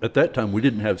 At that time, we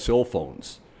didn't have cell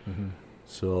phones. Mm-hmm.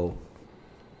 So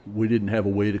we didn't have a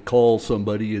way to call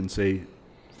somebody and say,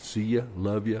 see ya,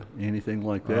 love ya, anything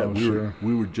like that.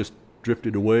 We were just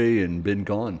drifted away and been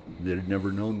gone. They'd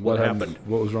never known what happened.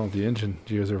 What was wrong with the engine?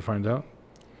 Did you guys ever find out?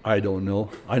 I don't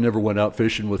know. I never went out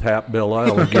fishing with Hap Belle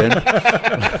Isle again.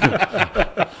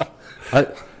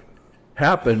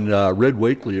 Hap and Red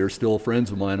Wakely are still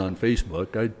friends of mine on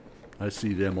Facebook. I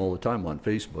see them all the time on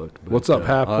Facebook. But, what's up,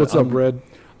 Hap? What's up, Red?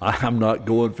 I'm not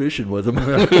going fishing with them.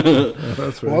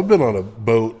 That's right. Well, I've been on a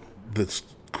boat that's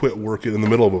quit working in the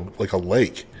middle of a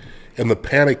lake, and the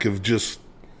panic of just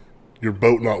your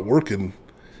boat not working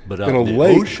but out in a the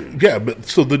lake. Ocean. Yeah, but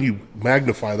so then you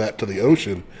magnify that to the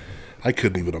ocean. I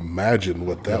couldn't even imagine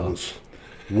what that was.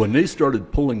 When they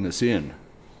started pulling us in,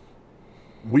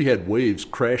 we had waves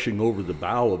crashing over the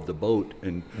bow of the boat,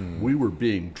 and we were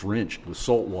being drenched with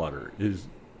salt water. It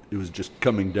was just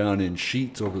coming down in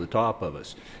sheets over the top of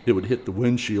us. It would hit the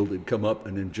windshield, it'd come up,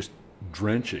 and then just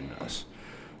drenching us.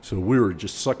 So we were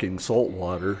just sucking salt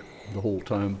water the whole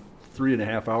time,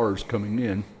 3.5 hours coming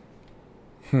in.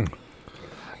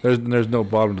 There's no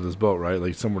bottom to this boat, right?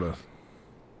 Like somewhere to.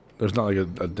 There's not like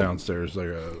a downstairs, like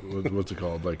what's it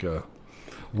called? Like a.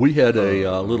 We had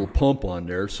a little pump on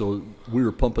there, so we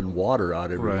were pumping water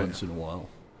out every once in a while.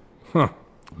 Huh.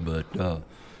 But,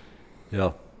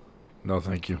 yeah. No,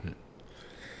 thank you.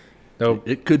 No,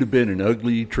 it could have been an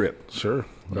ugly trip. Sure.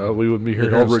 Well, we wouldn't be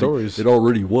hearing stories. It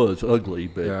already was ugly,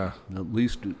 but at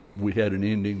least we had an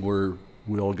ending where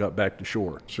we all got back to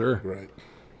shore. Sure. Right.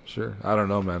 Sure. I don't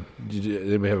know, man. Did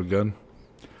anybody have a gun?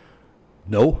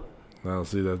 No. No,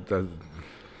 see,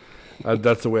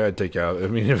 that's the way I'd take out. I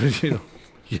mean, if you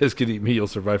guys can eat me, you'll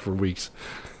survive for weeks.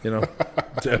 You know,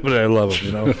 but I love them.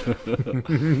 You know,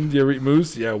 do you ever eat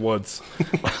moose? Yeah, once.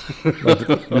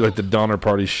 like the Donner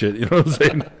Party shit. You know what I'm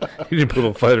saying? He didn't put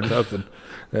up a fight or nothing.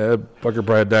 Bucker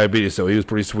probably had diabetes, so he was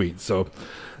pretty sweet. So,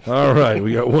 all right,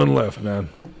 we got one left, man.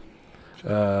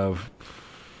 The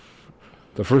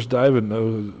first dive in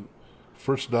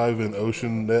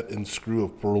ocean, net, and screw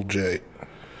of Pearl J.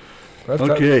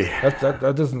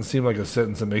 That doesn't seem like a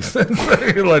sentence that makes sense.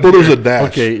 Well, there's a dash.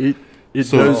 Okay, it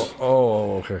does.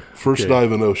 Oh, okay. First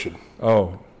dive in ocean.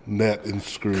 Oh. Net and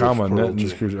screw. Net and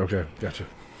screw. Okay, gotcha.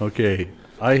 Okay,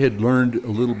 I had learned a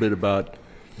little bit about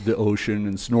the ocean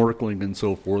and snorkeling and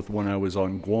so forth when I was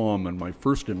on Guam on my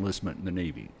first enlistment in the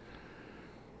Navy.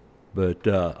 But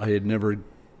I had never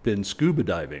been scuba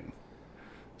diving.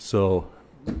 So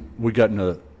we got in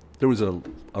a there was a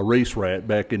race riot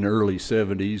back in the early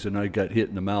 70s, and I got hit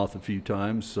in the mouth a few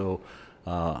times, so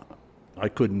I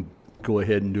couldn't go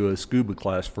ahead and do a scuba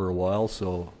class for a while,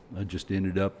 so I just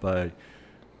ended up, I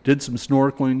did some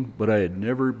snorkeling, but I had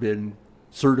never been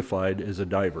certified as a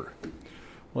diver.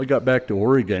 Well, I got back to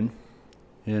Oregon,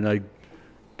 and I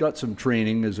got some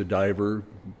training as a diver,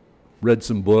 read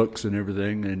some books and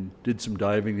everything, and did some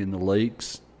diving in the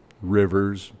lakes,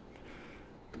 rivers.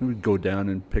 We'd go down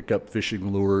and pick up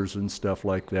fishing lures and stuff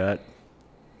like that,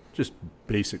 just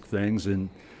basic things, and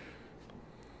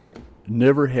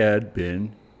never had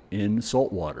been in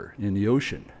saltwater, in the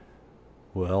ocean.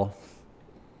 Well,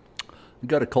 I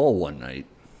got a call one night.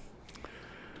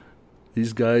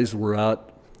 These guys were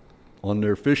out on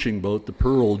their fishing boat, the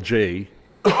Pearl J,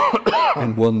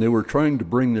 and when they were trying to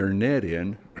bring their net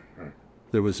in,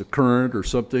 there was a current or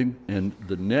something, and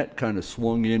the net kind of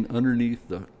swung in underneath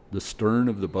the stern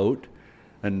of the boat,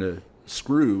 and the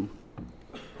screw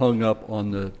hung up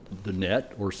on the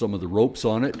net or some of the ropes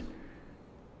on it,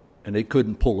 and they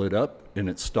couldn't pull it up, and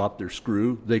it stopped their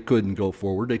screw. They couldn't go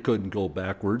forward. They couldn't go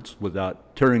backwards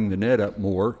without tearing the net up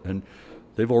more, and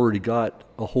they've already got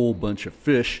a whole bunch of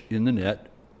fish in the net.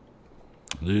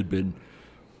 They had been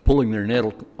pulling their net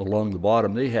along the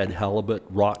bottom. They had halibut,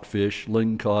 rockfish,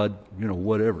 lingcod,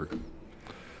 whatever.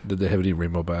 Did they have any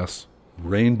rainbow bass?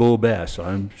 Rainbow bass.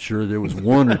 I'm sure there was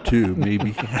one or two,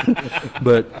 maybe.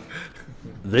 But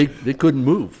they couldn't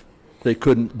move. They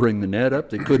couldn't bring the net up.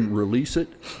 They couldn't release it.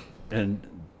 And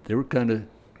they were kind of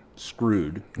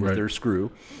screwed with their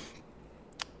screw.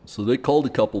 So they called a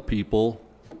couple people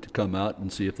to come out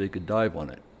and see if they could dive on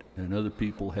it. And other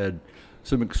people had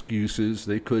some excuses.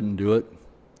 They couldn't do it.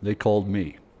 They called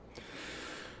me.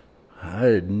 I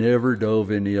had never dove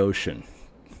in the ocean.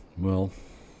 Well,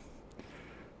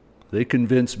 they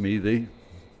convinced me.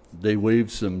 They waved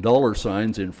some dollar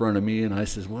signs in front of me, and I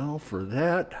says, well, for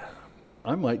that,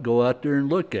 I might go out there and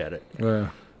look at it. Yeah.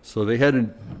 So they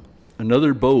had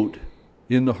another boat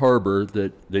in the harbor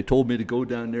that they told me to go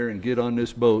down there and get on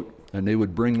this boat, and they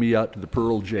would bring me out to the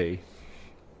Pearl J,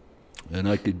 and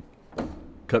I could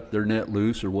cut their net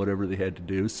loose or whatever they had to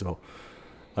do. So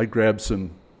I grabbed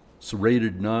some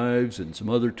serrated knives and some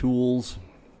other tools,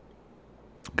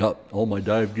 got all my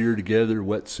dive gear together,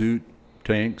 wetsuit,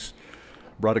 tanks,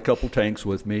 brought a couple tanks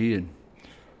with me, and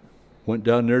went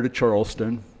down there to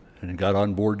Charleston and got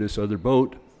on board this other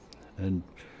boat, and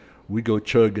we go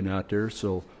chugging out there.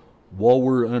 So while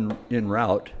we're en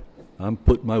route, I'm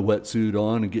putting my wetsuit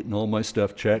on and getting all my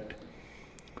stuff checked.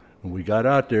 When we got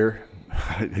out there,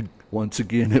 once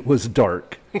again, it was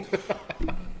dark.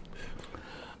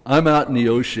 I'm out in the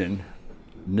ocean,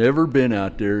 never been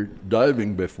out there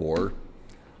diving before,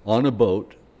 on a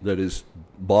boat that is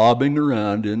bobbing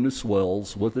around in the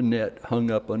swells with a net hung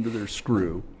up under their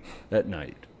screw at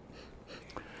night.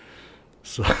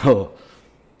 So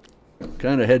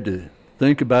kind of had to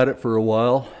think about it for a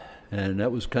while, and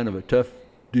that was kind of a tough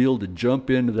deal to jump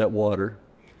into that water.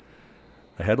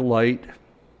 I had a light.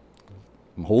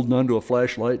 I'm holding onto a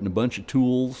flashlight and a bunch of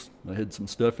tools. I had some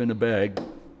stuff in a bag.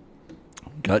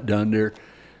 Got down there,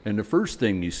 and the first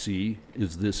thing you see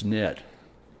is this net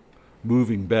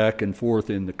moving back and forth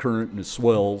in the current and the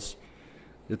swells.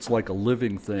 It's like a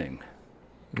living thing.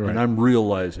 Right. And I'm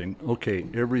realizing, okay,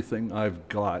 everything I've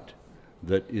got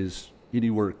that is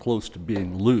anywhere close to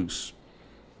being loose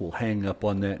will hang up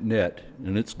on that net,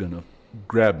 and it's going to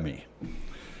grab me.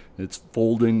 It's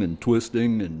folding and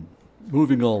twisting and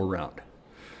moving all around.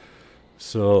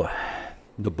 So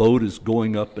the boat is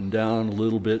going up and down a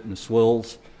little bit in the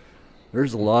swells.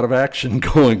 There's a lot of action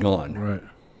going on. Right.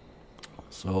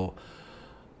 So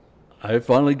I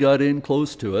finally got in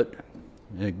close to it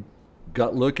and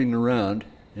got looking around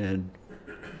and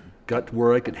got to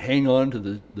where I could hang on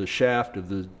to the shaft of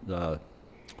the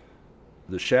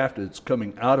shaft that's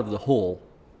coming out of the hull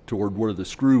toward where the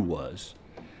screw was.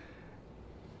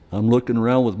 I'm looking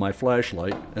around with my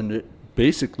flashlight, and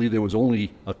basically there was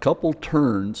only a couple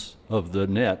turns of the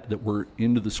net that were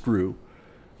into the screw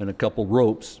and a couple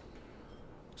ropes.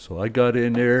 So I got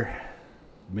in there,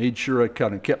 made sure I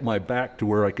kind of kept my back to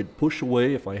where I could push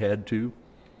away if I had to,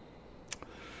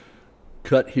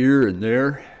 cut here and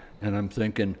there, and I'm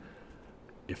thinking,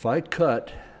 if I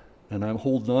cut and I'm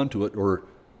holding on to it or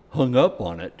hung up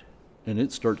on it and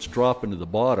it starts dropping to the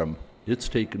bottom, it's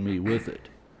taking me with it.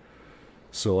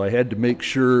 So I had to make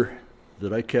sure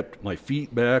that I kept my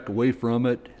feet back away from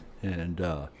it, and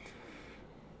that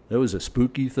was a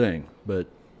spooky thing. But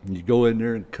you go in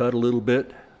there and cut a little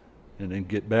bit and then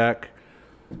get back.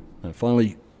 I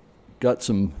finally got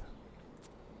some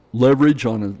leverage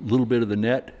on a little bit of the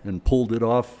net and pulled it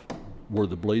off where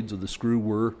the blades of the screw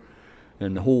were,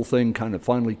 and the whole thing kind of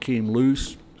finally came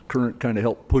loose. Current kind of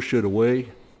helped push it away.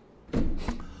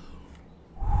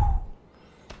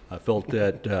 I felt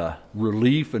that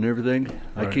relief and everything.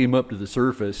 Right. I came up to the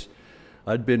surface.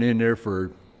 I'd been in there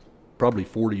for probably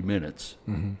 40 minutes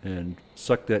and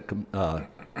sucked that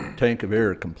tank of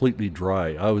air completely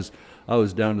dry. I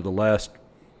was down to the last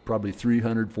probably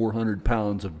 300, 400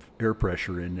 pounds of air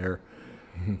pressure in there.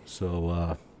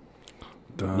 So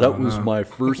that was my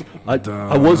first.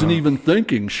 I wasn't even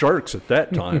thinking sharks at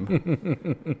that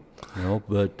time.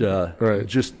 But Right.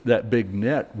 just that big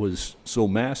net was so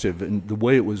massive, and the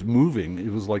way it was moving,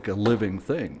 it was like a living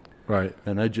thing. Right.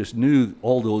 And I just knew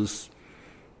all those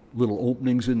little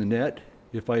openings in the net,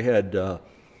 if I had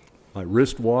my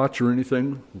wristwatch or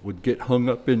anything, would get hung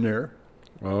up in there.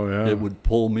 Oh, yeah. It would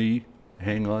pull me,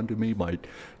 hang on to me,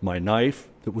 my knife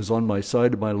that was on my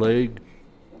side of my leg,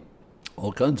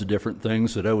 all kinds of different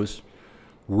things that I was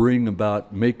worrying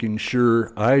about, making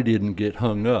sure I didn't get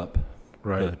hung up.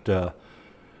 Right. But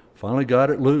finally got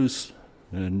it loose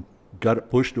and got it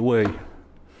pushed away.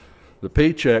 The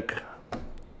paycheck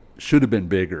should have been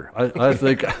bigger. I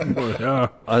think Yeah.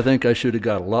 I think I should have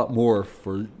got a lot more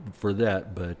for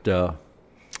that, but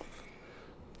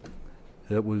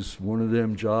that was one of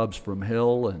them jobs from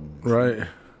hell. And Right.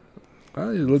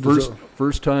 Well, you lived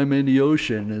first time in the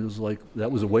ocean, it was like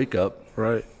that was a wake up.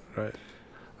 Right. Right.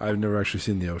 I've never actually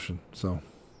seen the ocean, so.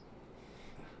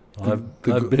 I've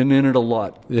been in it a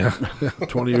lot. Yeah.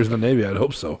 20 years in the Navy, I'd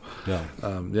hope so. Yeah.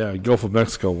 Yeah, Gulf of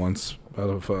Mexico once, out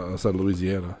of outside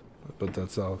Louisiana. But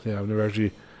that's all. Yeah, I've never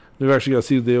actually got to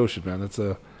see the ocean, man. That's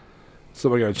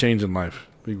something I got to change in life.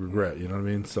 Big regret, you know what I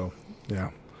mean? So,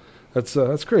 yeah,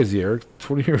 that's crazy, Eric.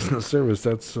 20 years in the service.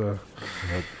 That's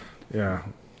yeah,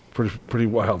 pretty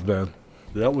wild, man.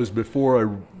 That was before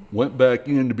I went back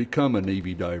in to become a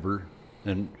Navy diver,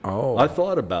 and I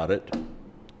thought about it,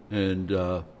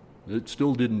 and it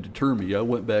still didn't deter me. I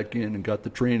went back in and got the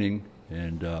training,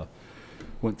 and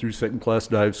went through second class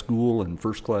dive school and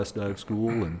first class dive school,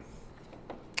 and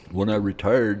when I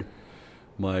retired,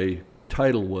 my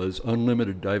title was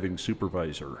Unlimited Diving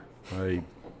Supervisor. I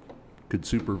could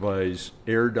supervise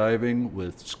air diving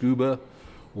with scuba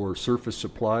or surface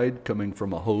supplied, coming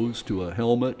from a hose to a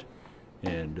helmet,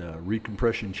 and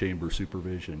recompression chamber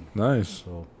supervision. Nice.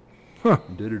 So Huh.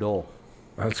 did it all.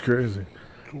 That's crazy.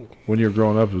 Cool. When you were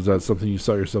growing up, was that something you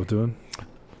saw yourself doing?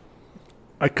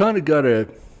 I kind of got a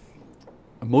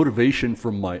motivation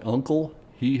from my uncle.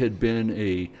 He had been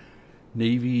a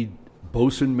Navy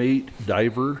bosun mate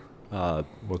diver.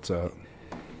 What's that?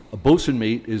 A bosun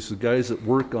mate is the guys that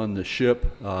work on the ship,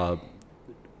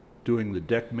 doing the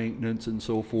deck maintenance and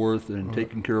so forth, and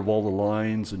taking care of all the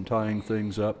lines and tying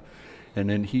things up. And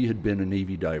then he had been a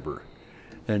Navy diver.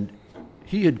 And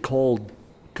he had called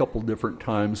a couple different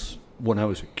times when I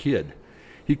was a kid.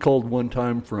 He called one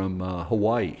time from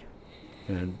Hawaii,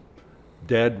 and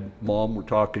Dad and Mom were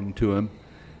talking to him,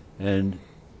 and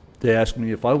they asked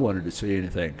me if I wanted to say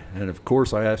anything. And of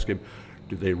course I asked him,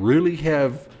 do they really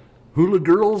have hula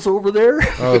girls over there?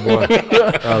 Oh, boy.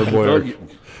 Oh, boy. Eric.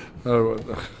 Oh,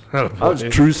 boy. I was a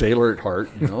true sailor at heart,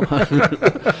 you know.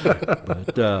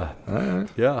 But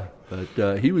yeah,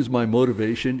 but he was my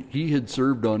motivation. He had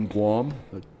served on Guam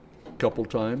a couple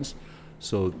times,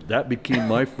 so that became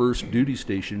my first duty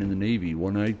station in the Navy.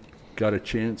 When I got a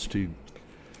chance to,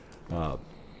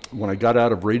 when I got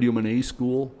out of Radioman A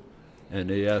school, and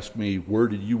they asked me, where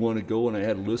did you want to go? And I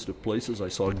had a list of places. I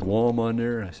saw Guam on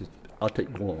there, and I said, I'll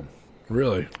take Guam.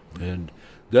 Really? And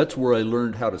that's where I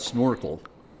learned how to snorkel.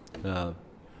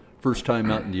 First time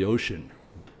out in the ocean.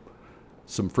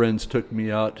 Some friends took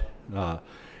me out,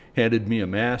 handed me a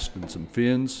mask and some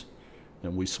fins,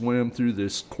 and we swam through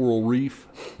this coral reef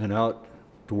and out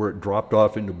to where it dropped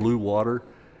off into blue water.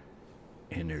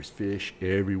 And there's fish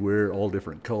everywhere, all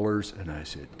different colors. And I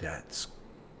said, that's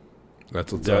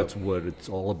what it's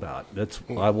all about.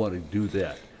 I want to do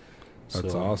that.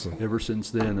 That's awesome. Ever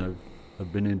since then,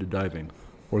 I've been into diving.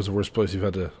 Where's the worst place you've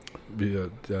had to be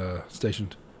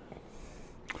stationed?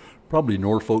 Probably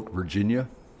Norfolk, Virginia.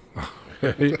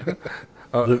 Let me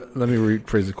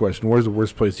rephrase the question. Where's the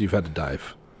worst place you've had to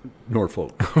dive?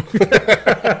 Norfolk.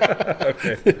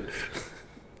 Okay.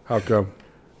 How come?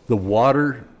 The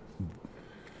water,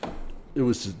 it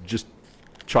was just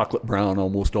chocolate brown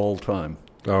almost all the time.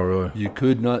 Oh, really? You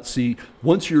could not see.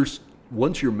 Once your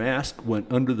mask went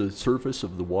under the surface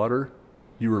of the water,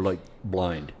 you were like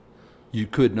blind. You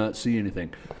could not see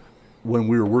anything. When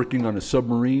we were working on a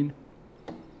submarine,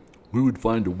 we would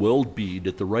find a weld bead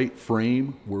at the right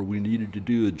frame where we needed to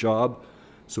do a job.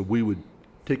 So we would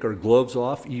take our gloves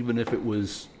off, even if it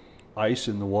was ice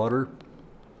in the water,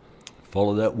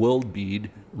 follow that weld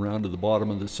bead around to the bottom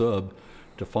of the sub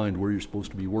to find where you're supposed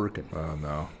to be working. Oh,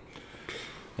 no.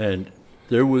 And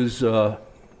there was a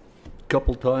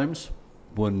couple times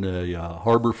when the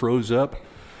harbor froze up,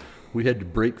 we had to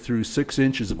break through 6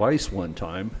 inches of ice one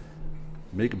time,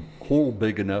 make a hole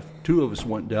big enough. 2 of us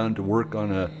went down to work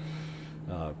on a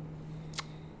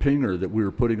pinger that we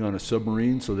were putting on a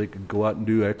submarine so they could go out and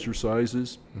do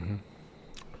exercises.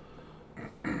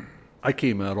 I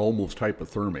came out almost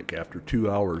hypothermic after 2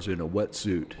 hours in a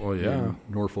wetsuit in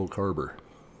Norfolk Harbor.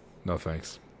 No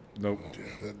thanks. Nope.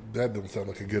 Yeah, that doesn't sound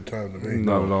like a good time to me.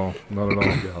 Not at all. Not at all.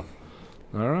 Yeah.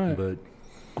 All right. But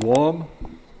Guam,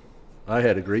 I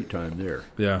had a great time there.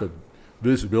 Yeah. The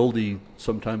visibility,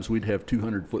 sometimes we'd have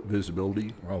 200-foot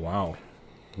visibility. Oh, wow.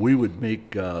 We would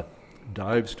make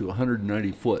dives to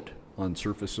 190 foot on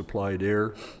surface supplied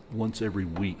air once every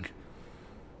week.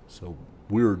 So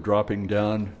we were dropping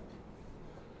down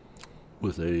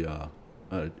with a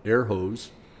air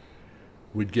hose.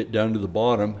 We'd get down to the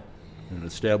bottom and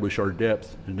establish our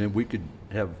depth, and then we could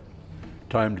have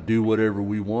time to do whatever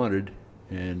we wanted.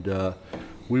 And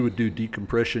we would do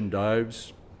decompression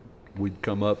dives. We'd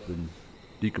come up and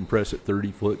decompress at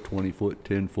 30 foot, 20 foot,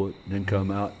 10 foot, and then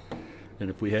come out. And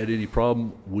if we had any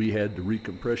problem, we had the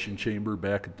recompression chamber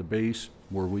back at the base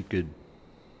where we could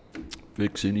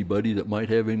fix anybody that might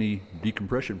have any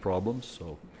decompression problems.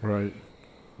 So Right.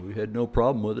 we had no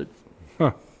problem with it.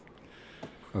 Huh.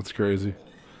 That's crazy.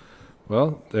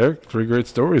 Well, Eric, 3 great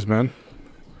stories, man.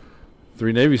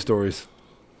 3 Navy stories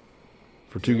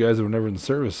for 2 guys that were never in the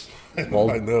service. I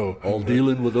know. All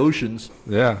dealing with oceans.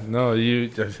 Yeah, no,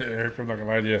 Eric, I'm not gonna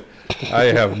lie to you. I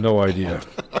have no idea.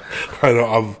 I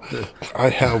know. I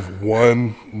have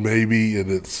one maybe,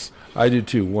 and it's I do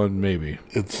too. One maybe.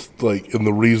 like, and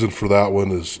the reason for that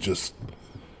one is just,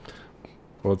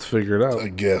 Well, let's figure it out. I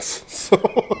guess. So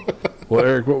Well,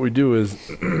 Eric, what we do is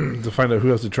to find out who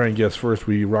has to try and guess first.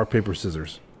 We rock paper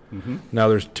scissors. Mm-hmm. Now,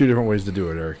 there's 2 different ways to do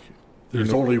it, Eric.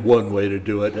 There's only one way to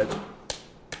do it. That's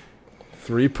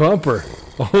 3 pumper.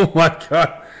 Oh my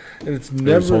God! And it's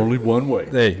There's never. only one way.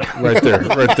 Hey, right there,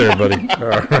 buddy. All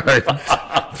right.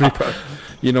 3 pumper.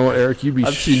 You know what, Eric? You'd be.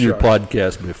 I've seen your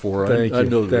podcast before. Thank I you.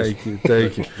 know this.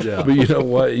 Thank you. Yeah. But you know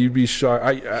what? You'd be shocked.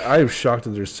 I am shocked that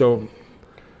there's so.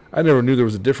 I never knew there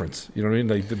was a difference. You know what I mean?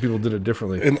 Like, the people did it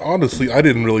differently. and honestly, I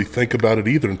didn't really think about it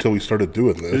either until we started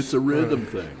doing this. It's a rhythm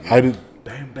thing. I did.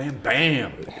 Bam, bam,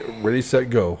 bam. Ready, set,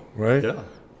 go. Right? Yeah.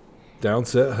 Down,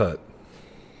 set, hut.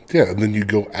 Yeah, and then you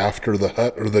go after the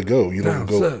hut or the go. You don't Down,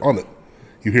 go set. on it.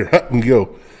 You hear hut and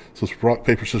go. So it's rock,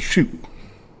 paper, scissors, shoot.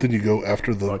 Then you go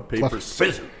after the Rock, paper,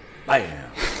 scissors. Bam.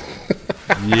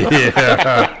 Yeah.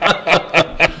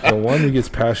 The one who gets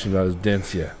passionate about is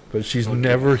Dencia, but she's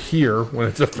never here when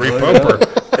it's a 3 pumper.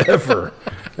 Ever.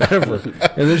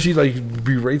 And then she like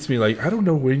berates me like, I don't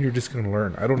know when you're just gonna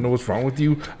learn. I don't know what's wrong with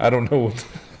you. I don't know what's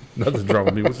nothing's wrong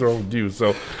with me. What's wrong with you?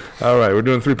 So all right, we're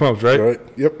doing 3 pumps, right? All right.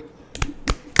 Yep.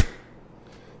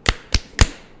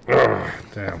 Ugh,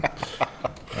 damn.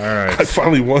 All right. I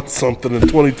finally won something in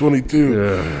 2022.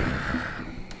 Yeah.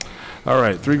 All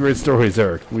right, 3 great stories,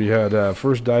 Eric. We had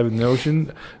first dive in the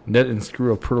ocean, net and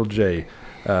screw of Pearl J,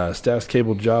 staff's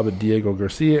cable job at Diego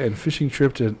Garcia, and fishing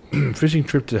trip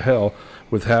to hell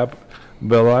with Hap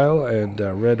Belial and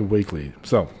Red Wakely.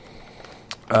 So,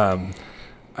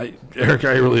 Eric,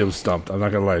 I really am stumped. I'm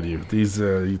not gonna lie to you. These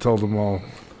you told them all.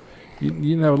 You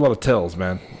didn't have a lot of tells,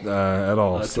 man, at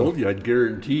all. I told you I'd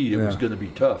guarantee it was going to be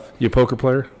tough. You a poker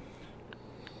player?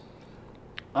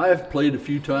 I have played a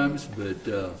few times, but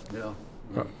yeah,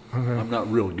 I'm not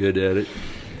real good at it.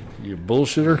 You a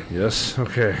bullshitter? Yes.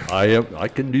 Okay. I am. I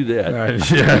can do that.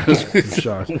 Yeah. I'm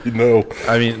shocked. No.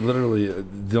 I mean, literally,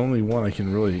 the only one I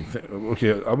can really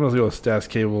okay, I'm going to go with Stass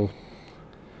Cable.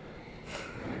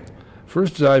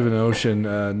 First dive in the ocean,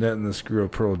 net in the screw of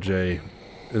Pearl J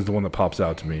is the one that pops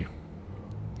out to me.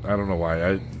 I don't know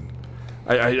why.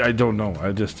 I don't know.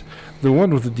 I just... The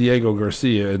one with the Diego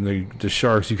Garcia and the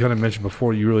sharks, you kind of mentioned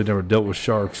before you really never dealt with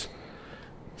sharks.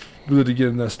 But again,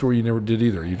 in that story, you never did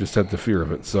either. You just had the fear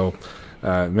of it. So,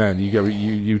 man,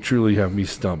 you truly have me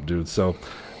stumped, dude. So,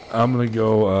 I'm going to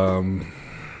go...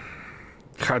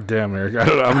 God damn, Eric.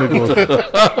 I'm going to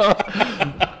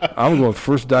go with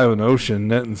first dive in the ocean,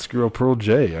 net and screw up Pearl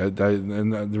J. And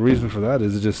the reason for that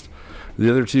is just the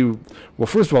other 2. Well,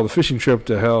 first of all, the fishing trip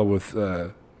to hell with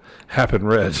Hap and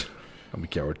Red. I'm a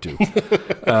coward too.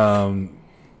 That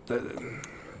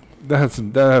had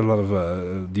a lot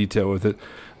of detail with it.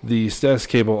 The Stass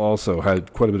Cable also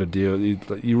had quite a bit of deal.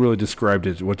 You really described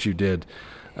it, what you did.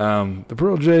 The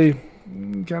Pearl J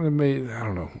kind of made. I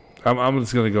don't know. I'm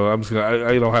just gonna go. I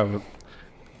don't have.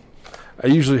 I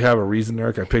usually have a reason,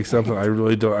 Eric. I pick something. I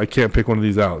really don't. I can't pick one of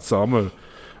these out. So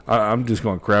I'm just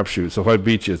going crapshoot. So if I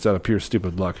beat you, it's out of pure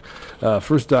stupid luck.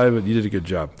 First dive, you did a good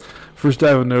job. First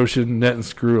dive in the ocean, net and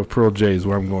screw of Pearl J is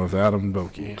where I'm going with Adam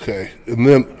Bokey. Okay. And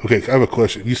then, I have a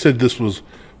question. You said this was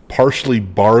partially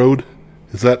borrowed.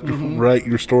 Is that right,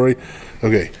 your story?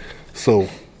 Okay. So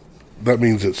that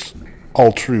means it's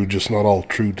all true, just not all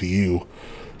true to you.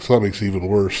 So that makes it even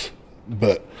worse.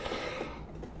 But,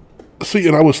 see,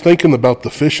 and I was thinking about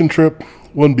the fishing trip,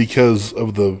 one because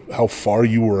of how far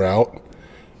you were out,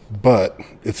 but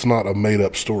it's not a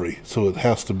made-up story, so it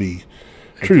has to be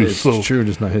true. It's true,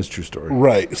 just not his true story.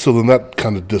 Right. So then that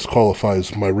kind of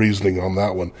disqualifies my reasoning on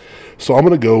that one. So I'm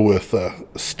going to go with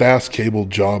Stas cable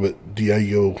job at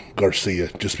Diego Garcia,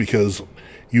 just because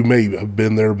you may have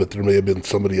been there, but there may have been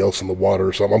somebody else in the water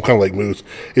or something. I'm kind of like Moose.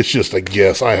 It's just a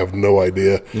guess. I have no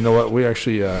idea. You know what? We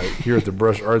actually here at the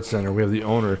Brush Arts Center, we have the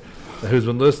owner who's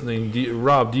been listening.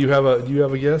 Rob, do you have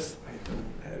a guess?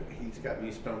 He's got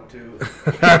me stumped too.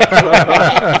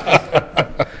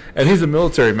 And he's a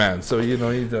military man, so he's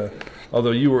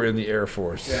although you were in the Air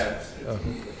Force. Yes.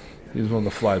 He's one of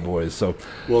the fly boys. So,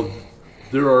 Well,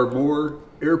 there are more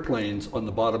airplanes on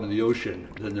the bottom of the ocean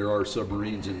than there are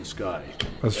submarines in the sky.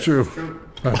 that's true.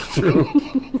 That's true.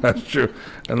 That's true.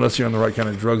 Unless you're on the right kind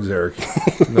of drugs, Eric,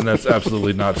 then that's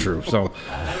absolutely not true. So,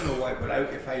 I don't know why, but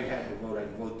if I had to vote, I'd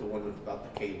vote the one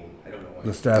about the cable. I don't know why.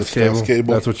 the Stas Stas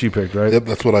cable. That's what you picked, right? Yep,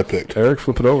 that's what I picked. Eric,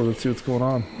 flip it over. Let's see what's going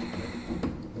on.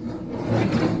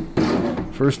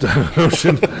 First dive in the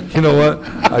ocean. You know what?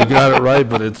 I got it right,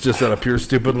 but it's just out of pure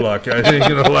stupid luck. I ain't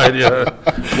gonna lie to you.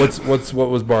 What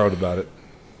was borrowed about it?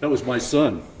 That was my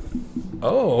son.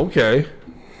 Oh, okay.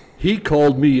 He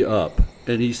called me up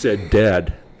and he said,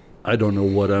 "Dad, I don't know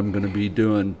what I'm going to be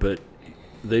doing, but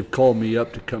they've called me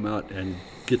up to come out and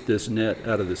get this net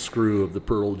out of the screw of the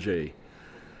Pearl J."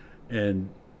 And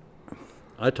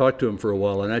I talked to him for a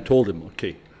while and I told him,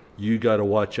 "Okay, you got to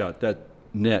watch out. That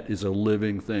net is a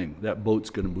living thing. That boat's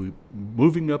going to be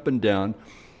moving up and down.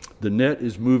 The net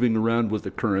is moving around with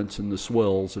the currents and the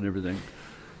swells and everything.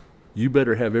 You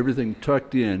better have everything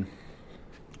tucked in.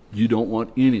 You don't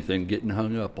want anything getting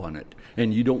hung up on it.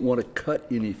 And you don't want to cut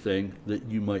anything that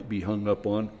you might be hung up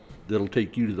on that'll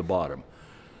take you to the bottom."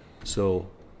 So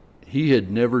he had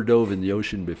never dove in the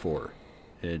ocean before,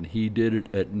 and he did it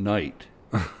at night.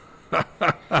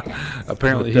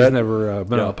 Apparently, he's never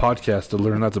been on a podcast to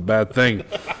learn that's a bad thing.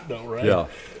 No, right? Yeah.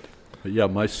 But yeah,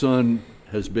 my son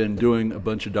has been doing a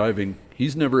bunch of diving.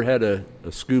 He's never had a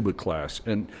scuba class.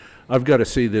 And I've got to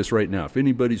say this right now. If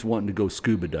anybody's wanting to go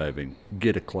scuba diving,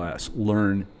 get a class.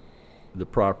 Learn the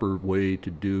proper way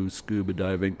to do scuba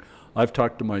diving. I've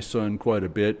talked to my son quite a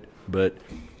bit, but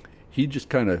he just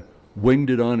kind of winged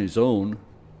it on his own.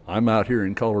 I'm out here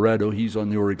in Colorado. He's on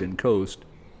the Oregon coast.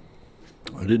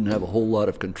 I didn't have a whole lot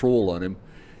of control on him.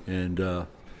 And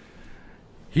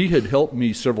he had helped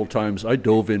me several times. I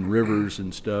dove in rivers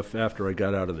and stuff after I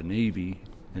got out of the Navy,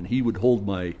 and he would hold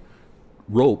my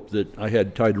rope that I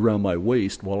had tied around my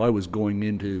waist while I was going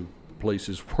into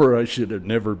places where I should have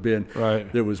never been.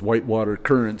 Right. There was whitewater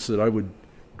currents that I would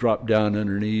drop down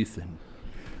underneath,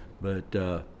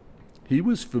 but he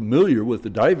was familiar with the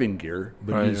diving gear,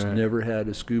 but he's never had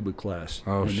a scuba class.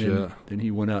 Oh, and shit. Then he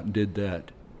went out and did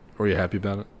that. Were you happy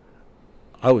about it?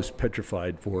 I was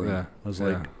petrified for him. Yeah, I was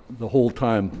like, the whole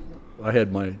time I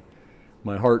had my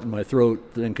heart in my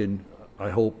throat thinking, I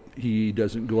hope he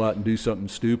doesn't go out and do something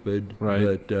stupid.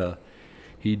 Right. But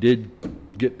he did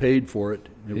get paid for it.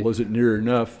 It wasn't near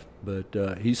enough,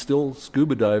 but he's still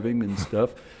scuba diving and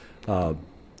stuff.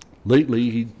 Lately,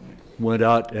 he went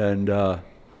out and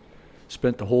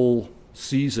spent the whole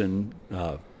season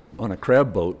on a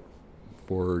crab boat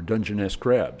for Dungeness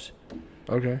crabs.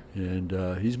 Okay.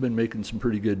 And he's been making some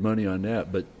pretty good money on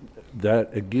that. But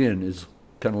that, again, is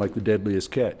kind of like the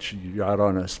deadliest catch. You're out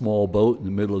on a small boat in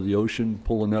the middle of the ocean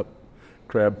pulling up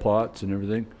crab pots and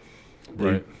everything.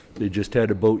 They just had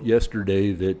a boat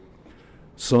yesterday that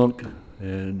sunk,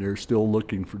 and they're still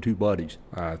looking for 2 bodies.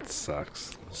 That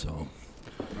sucks. So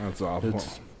That's awful.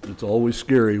 it's always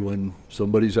scary when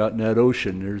somebody's out in that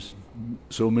ocean. There's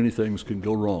so many things can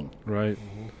go wrong. Right.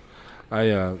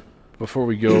 Before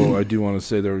we go, I do want to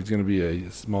say there's going to be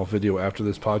a small video after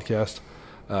this podcast.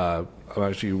 We're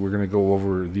going to go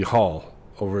over the hall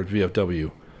over at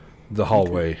VFW, the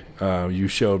hallway. You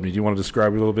showed me. Do you want to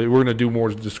describe it a little bit? We're going to do more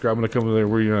describing. Come over there.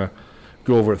 We're going to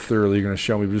go over it thoroughly. You're going to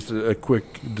show me just a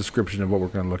quick description of what we're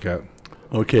going to look at.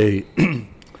 Okay.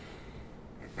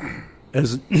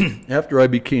 After I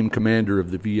became commander of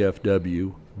the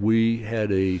VFW, we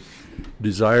had a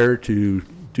desire to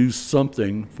do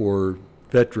something for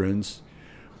veterans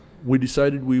we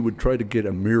decided we would try to get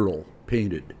a mural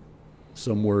painted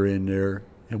somewhere in there,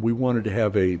 and we wanted to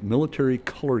have a military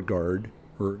color guard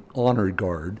or honor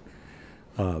guard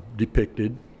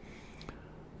depicted.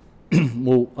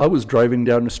 Well, I was driving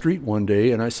down the street one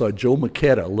day, and I saw Joe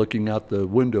Maquetta looking out the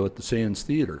window at the Sands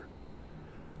Theater.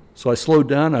 So I slowed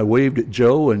down, I waved at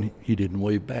Joe, and he didn't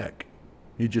wave back.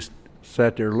 He just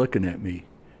sat there looking at me.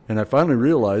 And I finally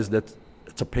realized that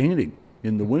it's a painting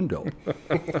in the window.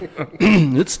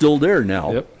 It's still there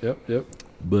now. Yep.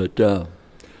 But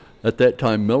at that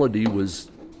time, Melody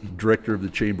was director of the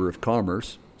Chamber of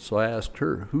Commerce. So I asked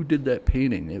her, who did that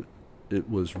painting? It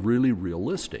was really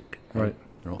realistic. Right.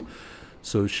 You know?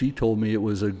 So she told me it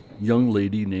was a young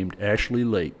lady named Ashley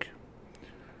Lake.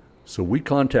 So we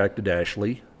contacted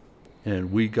Ashley,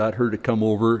 and we got her to come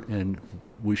over, and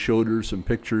we showed her some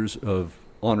pictures of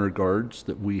honor guards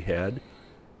that we had,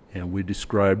 and we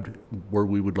described where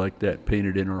we would like that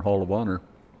painted in our Hall of Honor.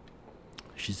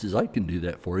 She says, I can do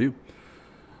that for you.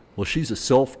 Well, she's a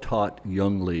self-taught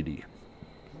young lady.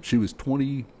 She was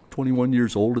 21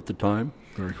 years old at the time.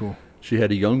 Very cool. She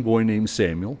had a young boy named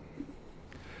Samuel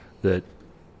that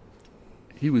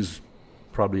he was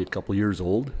probably a couple years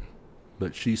old,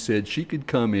 but she said she could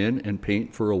come in and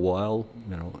paint for a while,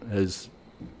 you know, as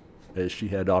she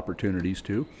had opportunities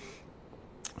to.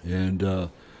 And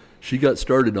she got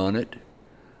started on it.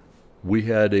 We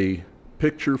had a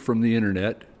picture from the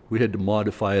internet. We had to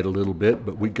modify it a little bit,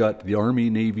 but we got the Army,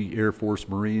 Navy, Air Force,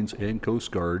 Marines, and Coast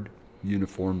Guard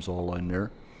uniforms all on there,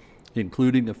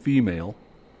 including a female.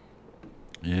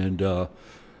 And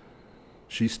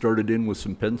she started in with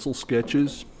some pencil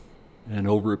sketches, and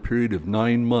over a period of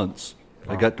 9 months,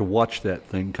 I got to watch that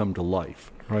thing come to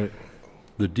life. Right.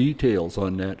 The details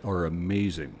on that are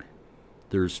amazing.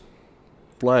 There's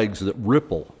flags that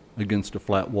ripple against a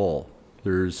flat wall.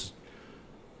 There's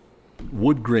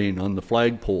wood grain on the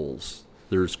flagpoles.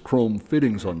 There's chrome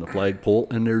fittings on the flagpole,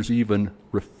 and there's even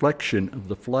reflection of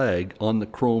the flag on the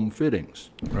chrome fittings.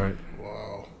 Right.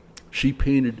 Wow. She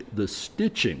painted the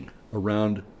stitching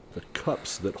around the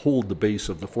cups that hold the base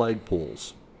of the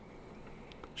flagpoles.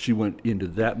 She went into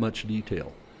that much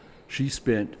detail. She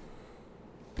spent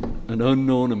an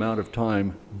unknown amount of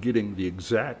time getting the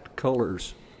exact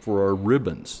colors for our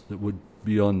ribbons that would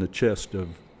be on the chest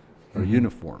of our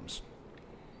uniforms.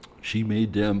 She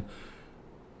made them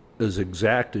as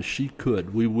exact as she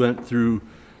could. We went through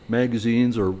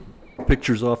magazines or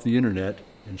pictures off the internet,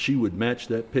 and she would match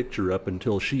that picture up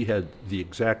until she had the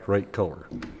exact right color.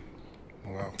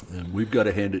 Wow. And we've got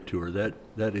to hand it to her.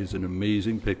 That is an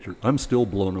amazing picture. I'm still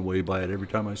blown away by it every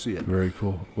time I see it. Very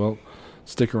cool. Well,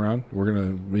 stick around. We're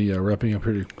going to be wrapping up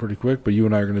pretty quick, but you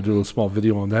and I are going to do a small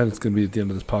video on that. It's going to be at the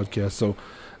end of this podcast. So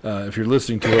if you're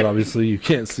listening to it, obviously you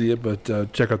can't see it, but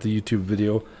check out the YouTube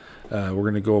video. We're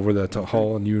going to go over that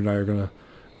hall, and you and I are going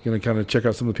to kind of check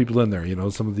out some of the people in there, you know,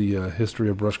 some of the history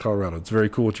of Brush, Colorado. It's very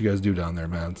cool what you guys do down there,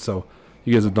 man. So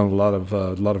you guys have done a lot of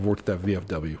work at that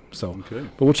VFW. So, okay.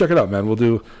 But we'll check it out, man. We'll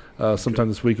do sometime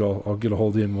this week. I'll get a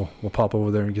hold of you, and we'll pop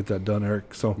over there and get that done,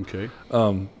 Eric. So, okay.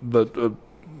 But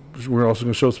we're also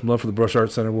going to show some love for the Brush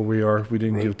Art Center where we are. We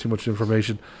didn't give too much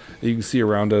information. You can see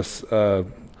around us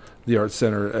the Art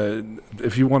Center.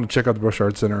 If you want to check out the Brush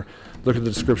Art Center, look at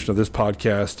the description of this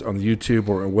podcast on the YouTube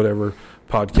or whatever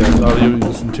podcast audio you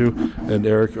listen to. And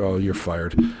Eric, oh, you're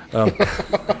fired.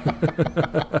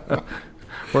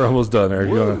 We're almost done, Eric.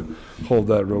 You want to hold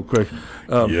that real quick?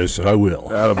 Yes, I will.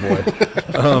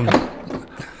 Attaboy.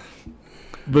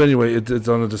 But anyway, it's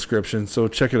on the description, so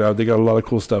check it out. They got a lot of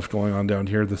cool stuff going on down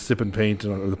here. The Sip and Paint,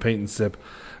 or the Paint and Sip.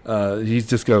 He's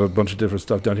just got a bunch of different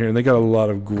stuff down here, and they got a lot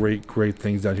of great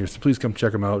things down here. So please come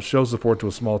check them out. Show support to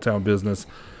a small town business.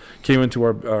 Came into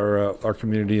our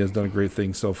community, has done a great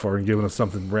thing so far, and given us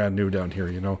something brand new down here.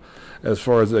 You know, as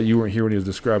far as you weren't here when he was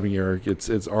describing Eric,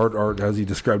 it's art as he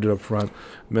described it up front.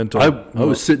 Mental. I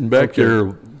was sitting back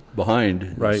there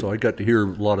behind, right? So I got to hear a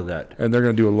lot of that. And they're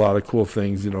going to do a lot of cool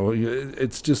things. You know,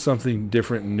 it's just something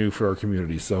different and new for our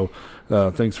community. So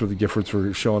thanks for the Giffords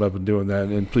for showing up and doing that,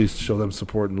 and please show them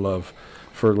support and love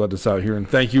for letting us out here. And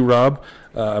thank you, Rob.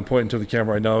 I'm pointing to the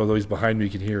camera right now, although he's behind me.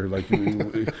 You can hear, like,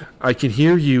 I can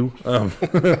hear you.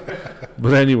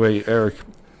 But anyway, Eric.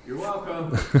 You're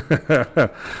welcome.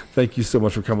 Thank you so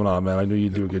much for coming on, man. I know you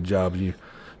do a good job. You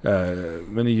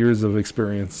many years of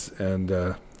experience, and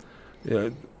yeah,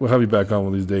 we'll have you back on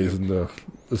one of these days, and this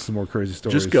is some more crazy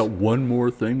stories. Just got one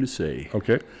more thing to say.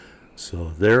 Okay.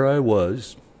 So there I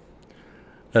was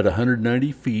at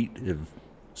 190 feet of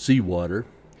seawater,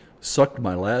 sucked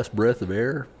my last breath of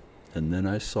air, and then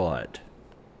I saw it.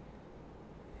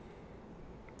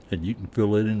 And you can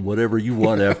fill it in whatever you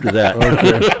want after that.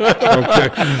 Okay.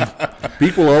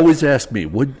 People always ask me,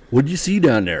 what'd you see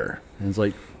down there? And it's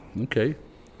like, okay.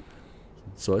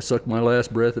 So I sucked my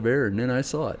last breath of air, and then I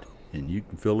saw it. And you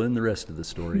can fill in the rest of the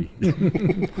story.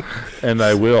 And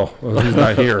I will. Well, he's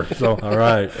not here. So All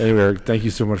right. Anyway, Eric, thank you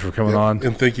so much for coming on.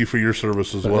 And thank you for your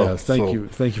service as well. Yeah,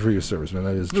 thank you for your service, man.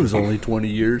 That is It was only 20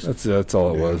 years. that's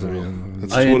all it was. I mean,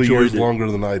 It's I 20 enjoyed years it.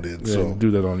 longer than I did. yeah, So do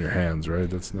that on your hands, right?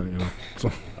 That's not, So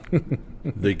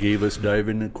They gave us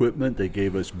diving equipment. They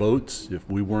gave us boats. If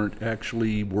we weren't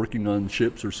actually working on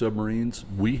ships or submarines,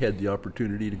 we had the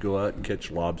opportunity to go out and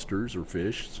catch lobsters or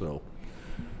fish. So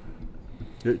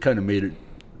it kind of made it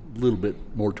a little bit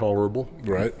more tolerable.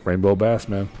 right, rainbow bass,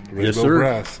 man. Rainbow sir.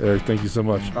 Brass. Eric, thank you so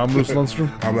much. I'm Bruce Lundstrom.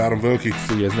 I'm Adam Vokey.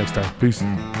 See you guys next time. Peace.